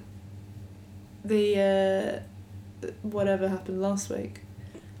after the whatever happened last week,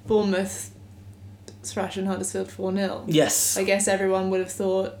 Bournemouth thrashing Huddersfield 4-0. Yes. I guess everyone would have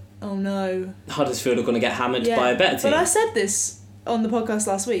thought, oh no, Huddersfield are going to get hammered by a better team. But I said this on the podcast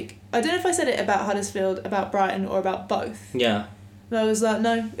last week. I don't know if I said it about Huddersfield, about Brighton, or about both. Yeah. And I was like,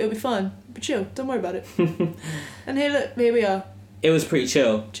 no, it'll be fine. But chill, don't worry about it. And here we are. It was pretty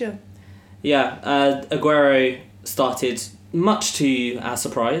chill. Chill. Yeah, Aguero started, much to our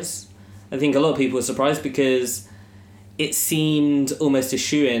surprise. I think a lot of people were surprised because it seemed almost a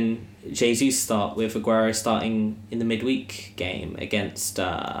shoo-in Jesus start, with Aguero starting in the midweek game against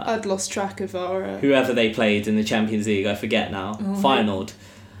I'd lost track of our whoever they played in the Champions League, I forget now. Feyenoord.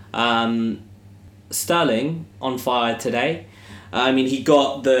 Sterling on fire today. He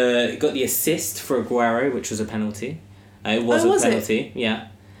got the assist for Aguero, which was a penalty. It was a penalty. Yeah.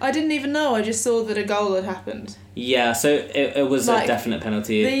 I didn't even know. I just saw that a goal had happened. Yeah, so it was a definite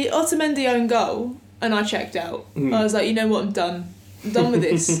penalty. The Otamendi own goal, and I checked out. I was like, you know what, I'm done. I'm done with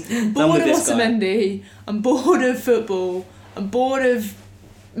this. I'm bored of Otamendi. I'm bored of football. I'm bored of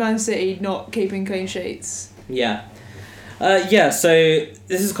Man City not keeping clean sheets. Yeah. So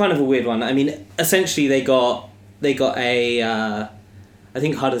this is kind of a weird one. Essentially they got a... I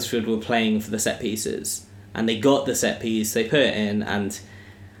think Huddersfield were playing for the set pieces, and they got the set piece, they put it in, and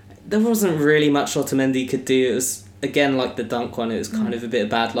there wasn't really much Otamendi could do. It was, again, like the dunk one, it was kind of a bit of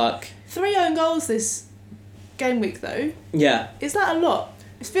bad luck. 3 own goals this game week, though. Yeah. Is that a lot?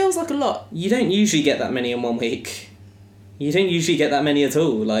 It feels like a lot. You don't usually get that many in 1 week. You don't usually get that many at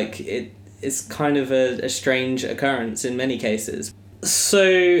all. It's kind of a strange occurrence in many cases. So,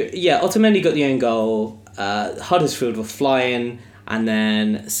 yeah, Otamendi got the own goal. Huddersfield were flying, and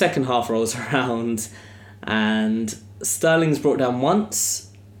then second half rolls around, and Sterling's brought down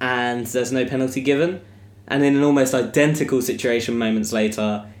once, and there's no penalty given. And in an almost identical situation moments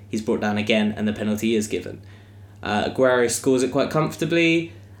later, he's brought down again and the penalty is given. Aguero scores it quite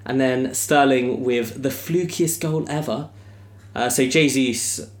comfortably, and then Sterling with the flukiest goal ever. So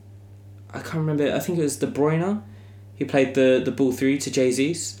Jesus, I can't remember, I think it was De Bruyne who played the ball through to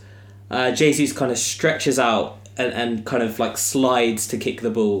Jesus. Jesus kind of stretches out and kind of like slides to kick the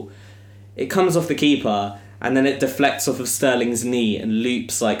ball. It comes off the keeper, and then it deflects off of Sterling's knee and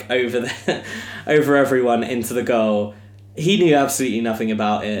loops like over everyone into the goal. He knew absolutely nothing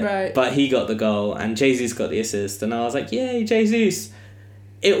about it, right, but he got the goal and Jesus got the assist, and I was like, yay, Jesus.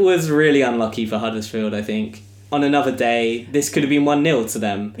 It was really unlucky for Huddersfield, I think. On another day, this could have been 1-0 to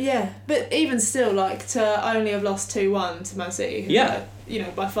them. Yeah, but even still, like, to only have lost 2-1 to Man City, who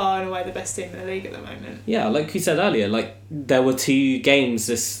are, by far and away the best team in the league at the moment. Yeah, like you said earlier, like, there were 2 games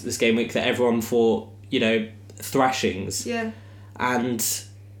this game week that everyone thought, thrashings. Yeah. And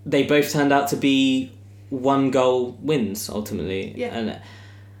they both turned out to be 1-goal wins, ultimately. Yeah. And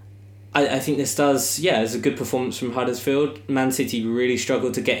I think this it's a good performance from Huddersfield. Man City really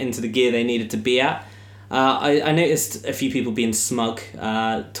struggled to get into the gear they needed to be at. I noticed a few people being smug,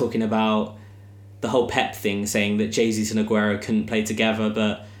 talking about the whole Pep thing, saying that Jesus and Aguero couldn't play together,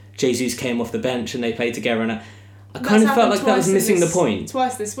 but Jesus came off the bench and they played together, and I kind of felt like that was missing the point.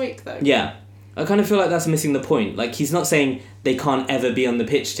 Twice this week, though. Yeah. I kind of feel like that's missing the point. Like, he's not saying they can't ever be on the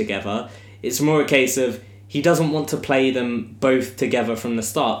pitch together. It's more a case of he doesn't want to play them both together from the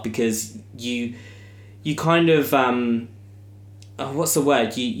start, because you kind of... what's the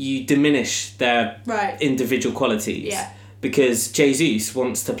word? You diminish their individual qualities. Yeah. Because Jesus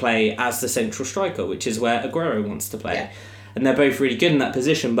wants to play as the central striker, which is where Aguero wants to play. Yeah. And they're both really good in that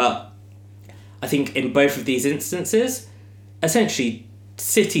position, but I think in both of these instances, essentially,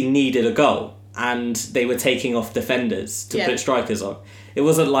 City needed a goal, and they were taking off defenders to put strikers on. It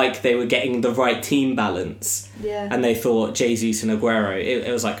wasn't like they were getting the right team balance, and they thought Jesus and Aguero.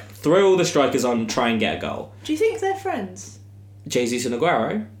 It was like, throw all the strikers on, try and get a goal. Do you think they're friends? Jesus and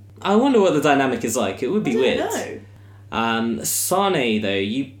Aguero? I wonder what the dynamic is like. It would be weird. I don't know. Sane, though,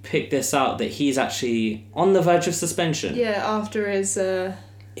 you picked this out that he's actually on the verge of suspension. Yeah, after his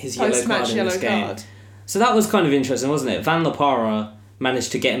post-match yellow card. So that was kind of interesting, wasn't it? Van La Parra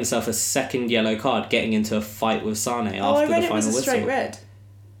managed to get himself a second yellow card, getting into a fight with Sane after the final whistle. I read it was a straight red.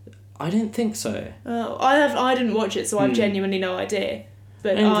 I don't think so. I didn't watch it, so I've genuinely no idea.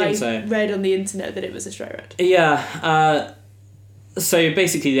 But I read on the internet that it was a straight red. Yeah. So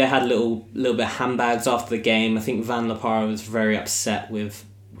basically, they had a little bit of handbags after the game. I think Van La Parra was very upset with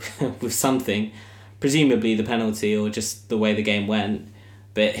with something, presumably the penalty or just the way the game went.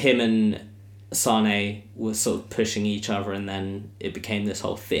 But him and Sane were sort of pushing each other, and then it became this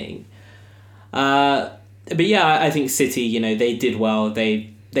whole thing. But yeah, I think City, they did well.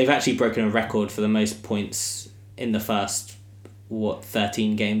 They've actually broken a record for the most points in the first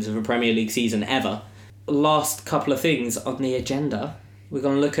 13 games of a Premier League season ever. Last couple of things on the agenda. We're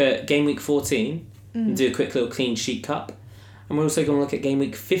going to look at game week 14 and do a quick little clean sheet cup, and we're also going to look at game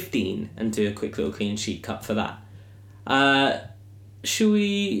week 15 and do a quick little clean sheet cup for that.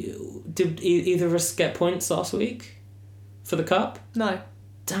 Did either of us get points last week for the cup? No.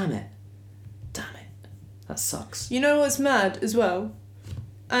 Damn it. That sucks. You know what's mad as well?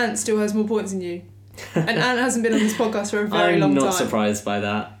 Ant still has more points than you. And Ant hasn't been on this podcast for a very long time. I'm not surprised by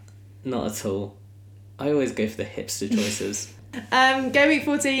that. Not at all. I always go for the hipster choices. Game week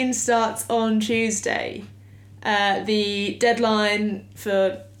 14 starts on Tuesday. The deadline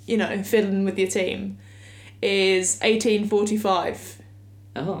for, fiddling with your team is 18:45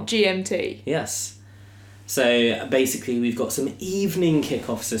 GMT. Yes. So basically we've got some evening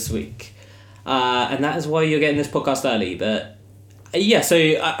kickoffs this week. And that is why you're getting this podcast early. But so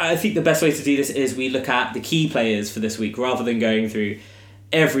I think the best way to do this is we look at the key players for this week rather than going through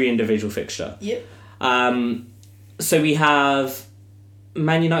every individual fixture. Yep. So we have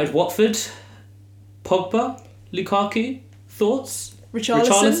Man United Watford, Pogba, Lukaku, thoughts?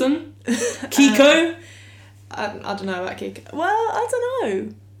 Richarlison? Kiko? I don't know about Kiko. Well, I don't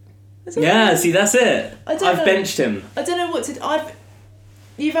know. See, that's it. I've benched him. I don't know what to...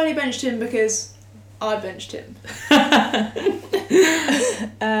 You've only benched him because I benched him.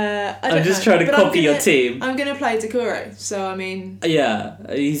 I'm just trying to copy your team. I'm going to play Toure, so I mean... Yeah,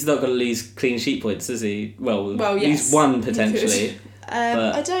 he's not going to lose clean sheet points, is he? Well yes. He's one potentially.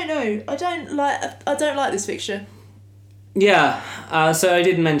 I don't know. I don't like this fixture. Yeah, so I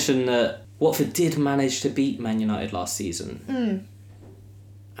did mention that Watford did manage to beat Man United last season.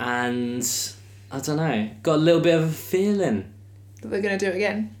 And I don't know, got a little bit of a feeling that they're going to do it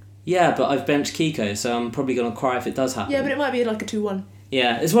again. Yeah, but I've benched Kiko, so I'm probably going to cry if it does happen. Yeah, but it might be like a 2-1.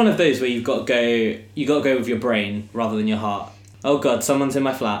 Yeah, it's one of those where you got to go with your brain rather than your heart. Oh God, someone's in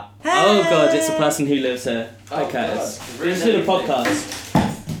my flat. Hey! Oh God, it's a person who lives here. Hi, Curtis. This is the podcast.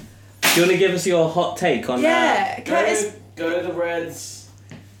 Do you want to give us your hot take on that? Yeah, Curtis. Go to the Reds.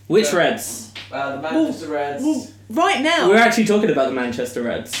 Which Reds? The Manchester Reds. Well, right now. We're actually talking about the Manchester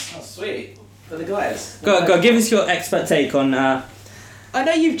Reds. Oh, sweet. For the guys. Go, give us your expert take on... I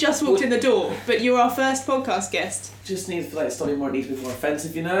know you've just walked in the door, but you're our first podcast guest. Just needs to study more. It needs to be more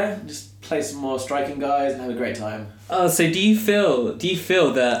offensive, Just play some more striking guys and have a great time. Oh, so do you feel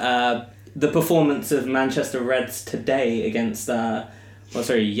that the performance of Manchester Reds today against...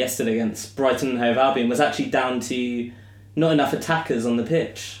 yesterday against Brighton and Hove Albion was actually down to not enough attackers on the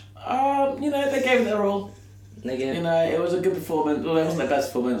pitch? They gave it their all. It was a good performance. Well, it wasn't their best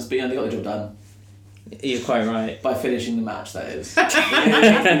performance, but they got the job done. You're quite right. By finishing the match, that is.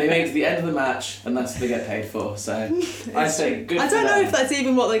 They made it to the end of the match, and that's what they get paid for. So I say good. I don't know if that's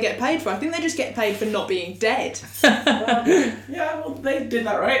even what they get paid for. I think they just get paid for not being dead. They did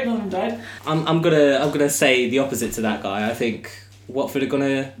that right. None of them died. I'm gonna say the opposite to that guy. I think Watford are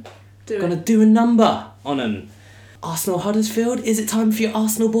gonna do a number on them. Arsenal Huddersfield. Is it time for your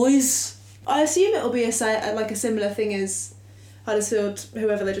Arsenal boys? I assume it'll be a similar thing as Huddersfield,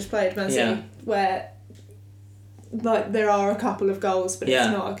 whoever they just played, Man City, where there are a couple of goals, but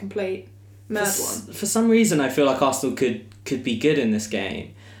it's not a complete mad one. For some reason, I feel like Arsenal could be good in this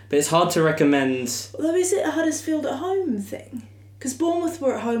game, but it's hard to recommend. Although, is it a Huddersfield at home thing? Because Bournemouth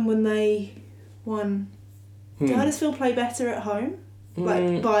were at home when they won. Did Huddersfield play better at home,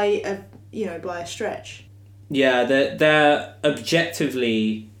 by a stretch? Yeah, they're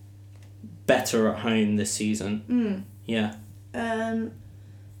objectively better at home this season. Yeah.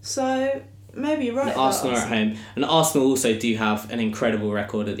 So maybe you're right. Arsenal are at home, and Arsenal also do have an incredible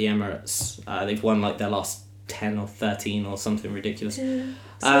record at the Emirates. They've won their last 10 or 13 or something ridiculous. Yeah.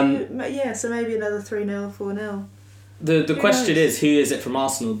 So maybe another 3-0, 4-0. The question is, who is it from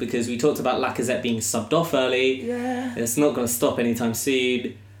Arsenal? Because we talked about Lacazette being subbed off early. Yeah. It's not going to stop anytime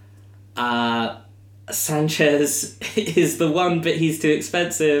soon. Sanchez is the one, but he's too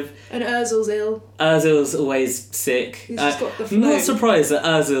expensive. And Ozil's ill. Ozil's always sick. He's just got the flu. I'm not surprised that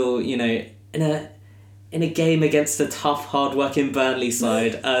Ozil, in a game against a tough, hard-working Burnley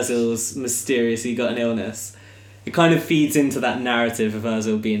side, Ozil's mysteriously got an illness. It kind of feeds into that narrative of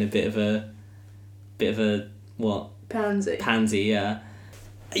Ozil being a bit of a what? Pansy, yeah.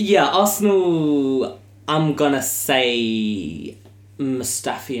 Yeah, Arsenal, I'm gonna say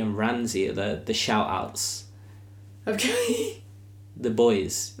Mustafi and Ramsey are the shout-outs. Okay. The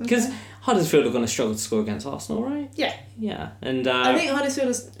boys. Because Huddersfield are going to struggle to score against Arsenal, right? Yeah. Yeah. And I think Huddersfield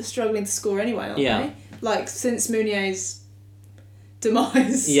is struggling to score anyway, aren't they? Since Meunier's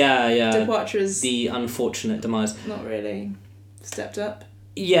demise. Yeah. Departure's... The unfortunate demise. Not really stepped up.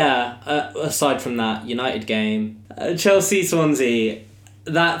 Yeah. Aside from that United game, Chelsea-Swansea,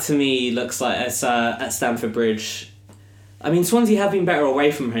 that to me looks like it's at Stamford Bridge. I mean, Swansea have been better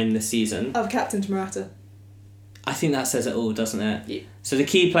away from home this season. I've captained Morata. I think that says it all, doesn't it? Yeah. So the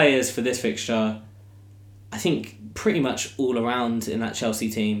key players for this fixture, I think pretty much all around in that Chelsea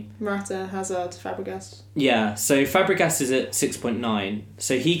team. Morata, Hazard, Fabregas. Yeah, so Fabregas is at 6.9,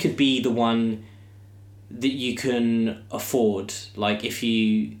 so he could be the one that you can afford.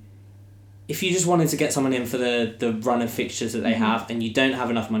 If you just wanted to get someone in for the run of fixtures that they have and you don't have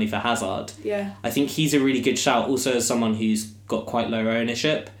enough money for Hazard, I think he's a really good shout, also as someone who's got quite low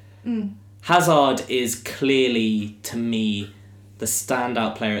ownership. Hazard is clearly, to me, the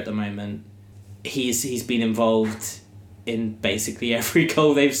standout player at the moment. He's been involved in basically every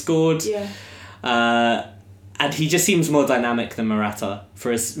goal they've scored. And he just seems more dynamic than Morata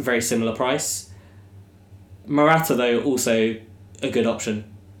for a very similar price. Morata, though, also a good option.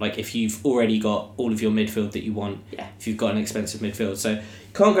 If you've already got all of your midfield that you want, if you've got an expensive midfield. So you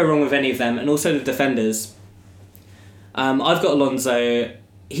can't go wrong with any of them. And also the defenders. I've got Alonso.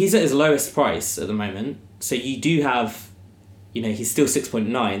 He's at his lowest price at the moment. So you do have, he's still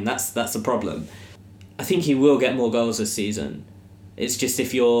 6.9. That's a problem. I think he will get more goals this season. It's just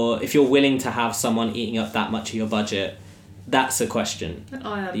if you're willing to have someone eating up that much of your budget, that's a question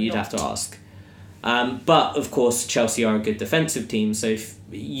that you'd have to ask. But, of course, Chelsea are a good defensive team, so if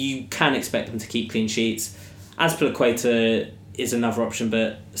you can expect them to keep clean sheets. Azpilicueta is another option,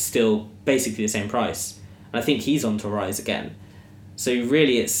 but still basically the same price. And I think he's on to rise again. So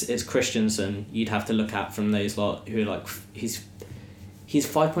really it's Christensen you'd have to look at from those lot who are he's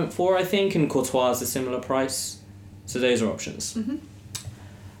 5.4, I think, and Courtois is a similar price. So those are options.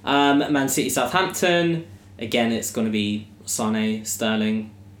 Man City, Southampton, again, it's going to be Sané,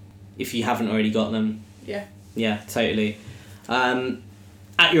 Sterling, if you haven't already got them. Yeah. Yeah, totally.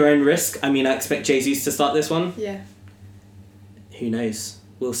 at your own risk, I mean, I expect Jesus to start this one. Yeah. Who knows?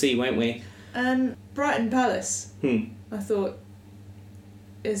 We'll see, won't we? Brighton Palace, I thought,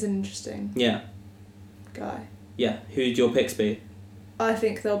 is an interesting guy. Yeah, who'd your picks be? I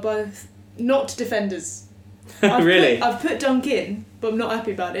think they'll both... Not defenders. Really? I've put Dunk in, but I'm not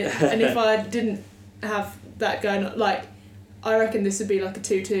happy about it. And if I didn't have that going on, like, I reckon this would be like a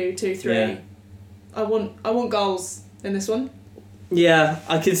 2-2, 2-3. Yeah. I want goals in this one. Yeah,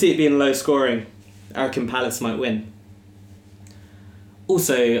 I can see it being low scoring. I reckon Palace might win.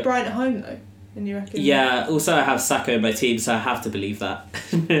 Also... Brighton at home, though. And you reckon... Yeah, also I have Sacco in my team, so I have to believe that.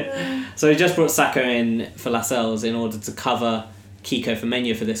 So I just brought Sacco in for Lascelles in order to cover Kiko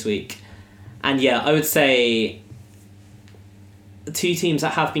Firmino for this week. And yeah, I would say two teams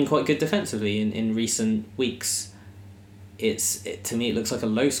that have been quite good defensively in recent weeks. To me, it looks like a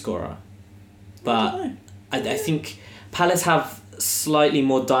low scorer. But I think Palace have slightly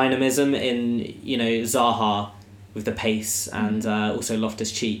more dynamism in, Zaha with the pace and also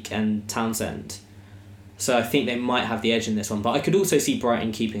Loftus-Cheek and Townsend. So I think they might have the edge in this one. But I could also see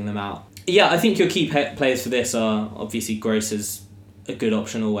Brighton keeping them out. Yeah, I think your key players for this are obviously Gross is a good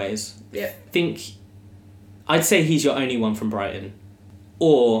option always. Yeah. I'd say he's your only one from Brighton.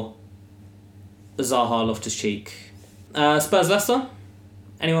 Or Zaha Loftus-Cheek. Spurs Leicester?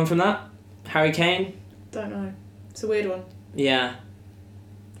 Anyone from that? Harry Kane? Don't know. It's a weird one. Yeah.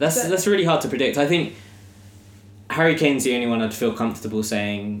 That's really hard to predict. I think Harry Kane's the only one I'd feel comfortable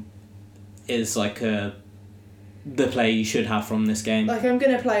saying is like the player you should have from this game. Like, I'm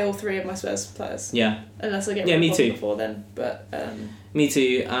going to play all three of my Spurs players. Yeah. Unless I get me one too. Before then. But Me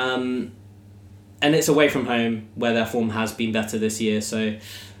too. And it's away from home where their form has been better this year, so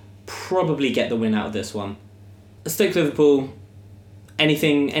probably get the win out of this one. Stoke Liverpool,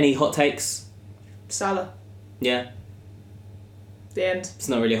 any hot takes? Salah. Yeah. The end. It's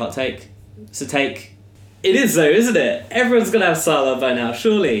not really a hot take. It's a take. It is though, isn't it? Everyone's going to have Salah by now,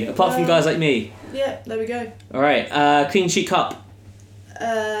 surely. Apart from guys like me. Yeah, there we go. Alright, Clean Sheet Cup.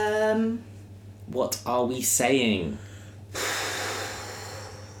 What are we saying?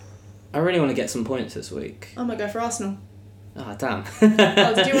 I really want to get some points this week. I might go for Arsenal. Ah, damn.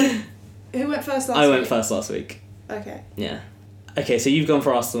 Did you want... Who went first last week? I went first last week. Okay. Yeah. Okay, so you've gone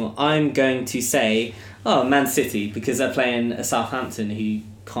for Arsenal. I'm going to say, Man City, because they're playing a Southampton who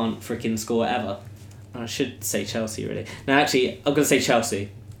can't freaking score ever. I should say Chelsea, really. No, actually, I'm going to say Chelsea.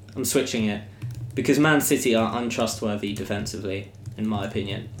 I'm switching it. Because Man City are untrustworthy defensively, in my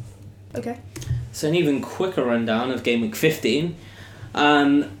opinion. Okay. So an even quicker rundown of game week 15.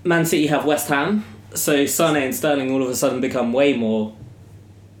 Man City have West Ham. So Sane and Sterling all of a sudden become way more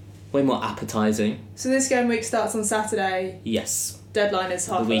appetising. So this game week starts on Saturday. Yes. Deadline is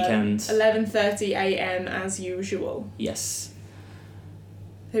half the weekend. 11:30 a.m. as usual. Yes.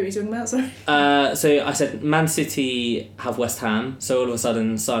 Who are you talking about, sorry? So I said Man City have West Ham, so all of a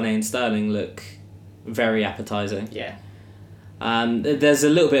sudden Sane and Sterling look very appetising. Yeah. There's a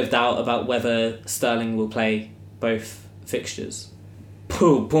little bit of doubt about whether Sterling will play both fixtures.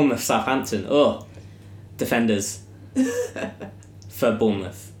 Bournemouth, Southampton. Defenders. For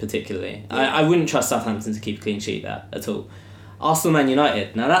Bournemouth, particularly. Yeah. I wouldn't trust Southampton to keep a clean sheet there at all. Arsenal, Man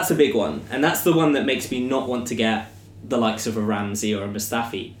United. Now that's a big one, and that's the one that makes me not want to get the likes of a Ramsey or a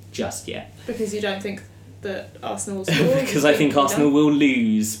Mustafi just yet. Because you don't think that Arsenal will score? Because I think Arsenal will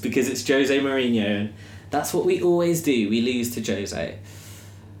lose, because it's Jose Mourinho, and that's what we always do. We lose to Jose.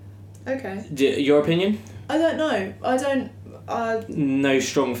 Okay. Your opinion? I don't know. No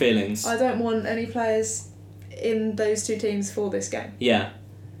strong feelings. I don't want any players in those two teams for this game. Yeah.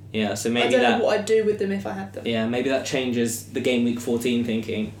 Yeah, so maybe I don't know what I'd do with them if I had them. Yeah, maybe that changes the game week 14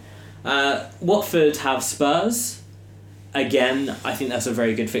 thinking. Watford have Spurs. Again, I think that's a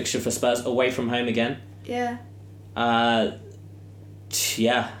very good fixture for Spurs, away from home again. Yeah.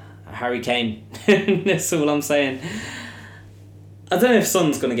 Harry Kane. That's all I'm saying. I don't know if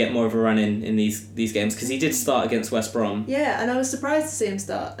Son's going to get more of a run in these games, because he did start against West Brom. Yeah, and I was surprised to see him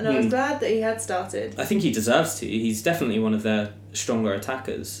start, and I was glad that he had started. I think he deserves to. He's definitely one of their stronger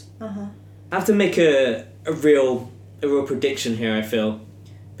attackers. Uh-huh. I have to make a real prediction here, I feel,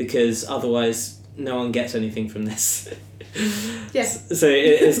 because otherwise no one gets anything from this. Yes. So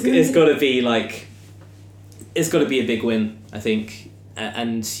it's got to be it's got to be a big win, I think,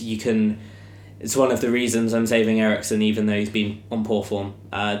 and you can. It's one of the reasons I'm saving Eriksen, even though he's been on poor form.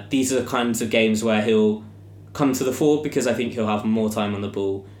 These are the kinds of games where he'll come to the fore, because I think he'll have more time on the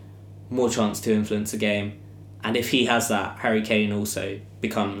ball, more chance to influence the game. And if he has that, Harry Kane also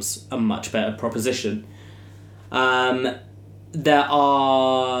becomes a much better proposition. There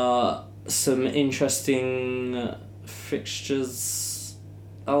are some interesting fixtures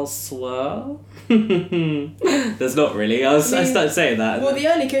elsewhere? There's not really. I started saying that. Well, the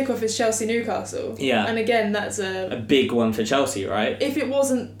early kickoff is Chelsea-Newcastle. Yeah. And again, that's a big one for Chelsea, right? If it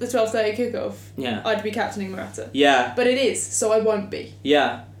wasn't the 12:30 kickoff, yeah, I'd be captaining Morata. Yeah. But it is, so I won't be.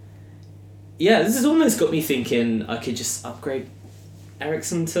 Yeah. Yeah, this has almost got me thinking I could just upgrade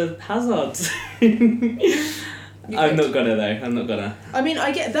Eriksen to Hazard. I'm not gonna. I mean,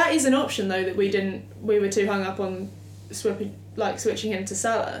 I get that is an option though that we were too hung up on switching him to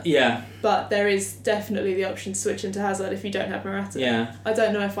Salah. Yeah. But there is definitely the option to switch him to Hazard if you don't have Morata. Yeah. I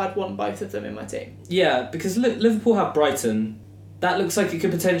don't know if I'd want both of them in my team. Yeah, because Liverpool have Brighton. That looks like it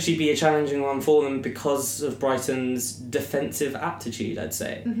could potentially be a challenging one for them because of Brighton's defensive aptitude, I'd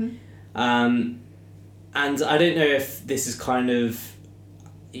say. Mm-hmm. And I don't know if this is kind of,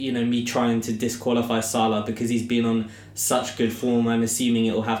 me trying to disqualify Salah because he's been on such good form. I'm assuming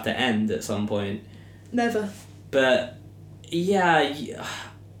it will have to end at some point. Never. But, yeah,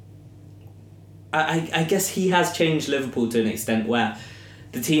 I guess he has changed Liverpool to an extent where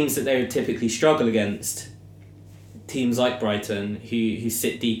the teams that they would typically struggle against, teams like Brighton, who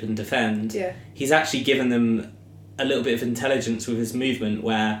sit deep and defend, he's actually given them a little bit of intelligence with his movement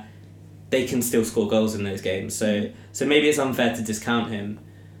where they can still score goals in those games. So maybe it's unfair to discount him.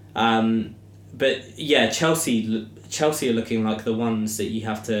 But yeah, Chelsea are looking like the ones that you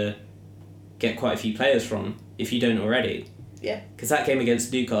have to get quite a few players from if you don't already. Yeah. Because that game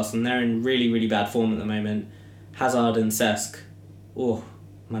against Newcastle, and they're in really, really bad form at the moment. Hazard and Cesc. Oh,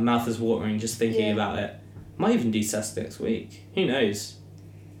 my mouth is watering just thinking about it. Might even do Cesc next week. Who knows?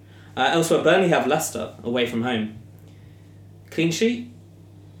 Elsewhere, Burnley have Leicester away from home. Clean sheet?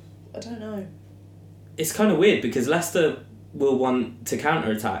 I don't know. It's kind of weird because Leicester will want to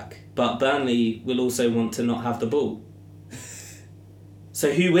counter-attack, but Burnley will also want to not have the ball.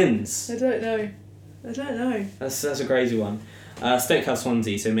 So who wins? I don't know. That's a crazy one. Stoke have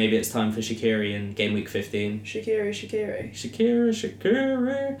Swansea, so maybe it's time for Shaqiri in game week 15. Shaqiri.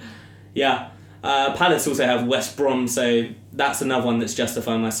 Shaqiri. Yeah. Palace also have West Brom, so that's another one that's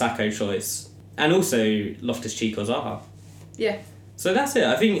justifying my Sacco choice. And also Loftus-Cheek or Zaha. Yeah. So that's it.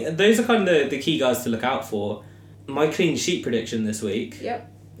 I think those are kind of the key guys to look out for. My clean sheet prediction this week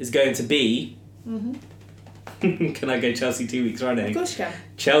is going to be... Mm-hmm. Can I go Chelsea 2 weeks running? Of course you can.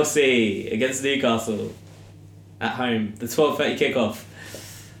 Chelsea against Newcastle at home. The 12:30 kickoff.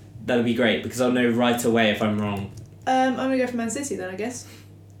 That'll be great because I'll know right away if I'm wrong. I'm going to go for Man City then, I guess.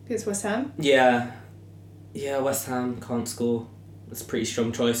 Against West Ham. Yeah, West Ham can't score. That's a pretty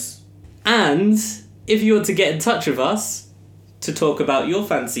strong choice. And if you want to get in touch with us to talk about your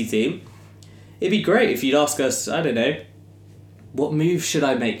fantasy team, it'd be great if you'd ask us, I don't know, what move should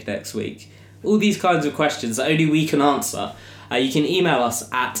I make next week? All these kinds of questions that only we can answer. You can email us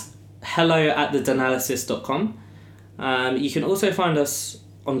at hello@thedanalysis.com. You can also find us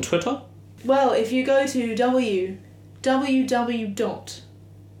on Twitter. Well, if you go to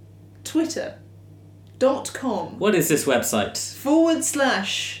www.twitter.com. What is this website?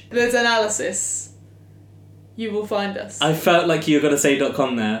 /thedanalysis. You will find us. I felt like you were going to say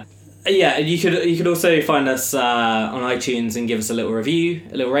 .com there. Yeah, and you could also find us on iTunes and give us a little review,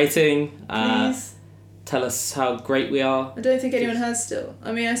 a little rating. Please. Tell us how great we are. I don't think anyone has still.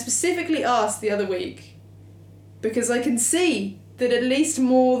 I mean, I specifically asked the other week because I can see that at least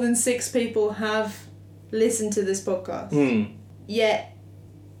more than 6 people have listened to this podcast. Yet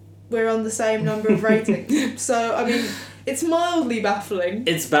we're on the same number of ratings. So, I mean, it's mildly baffling.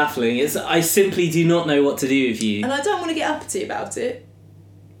 It's baffling. I simply do not know what to do with you. And I don't want to get uppity about it.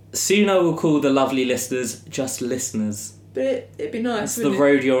 Soon I will call the lovely listeners just listeners. But it'd be nice, It's the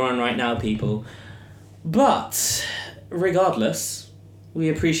road you're on right now, people. But, regardless, we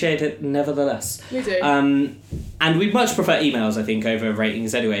appreciate it nevertheless. We do. And we much prefer emails, I think, over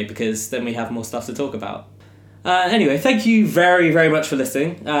ratings anyway, because then we have more stuff to talk about. Anyway, thank you very, very much for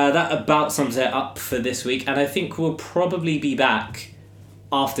listening. That about sums it up for this week, and I think we'll probably be back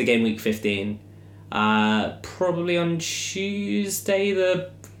after game week 15. Probably on Tuesday, the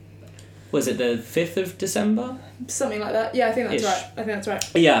 5th of December? Something like that. Yeah, I think that's right.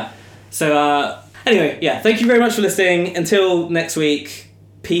 Yeah. So, anyway, thank you very much for listening. Until next week,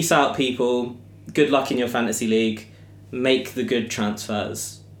 peace out, people. Good luck in your fantasy league. Make the good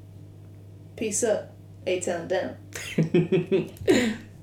transfers. Peace up. A-town down.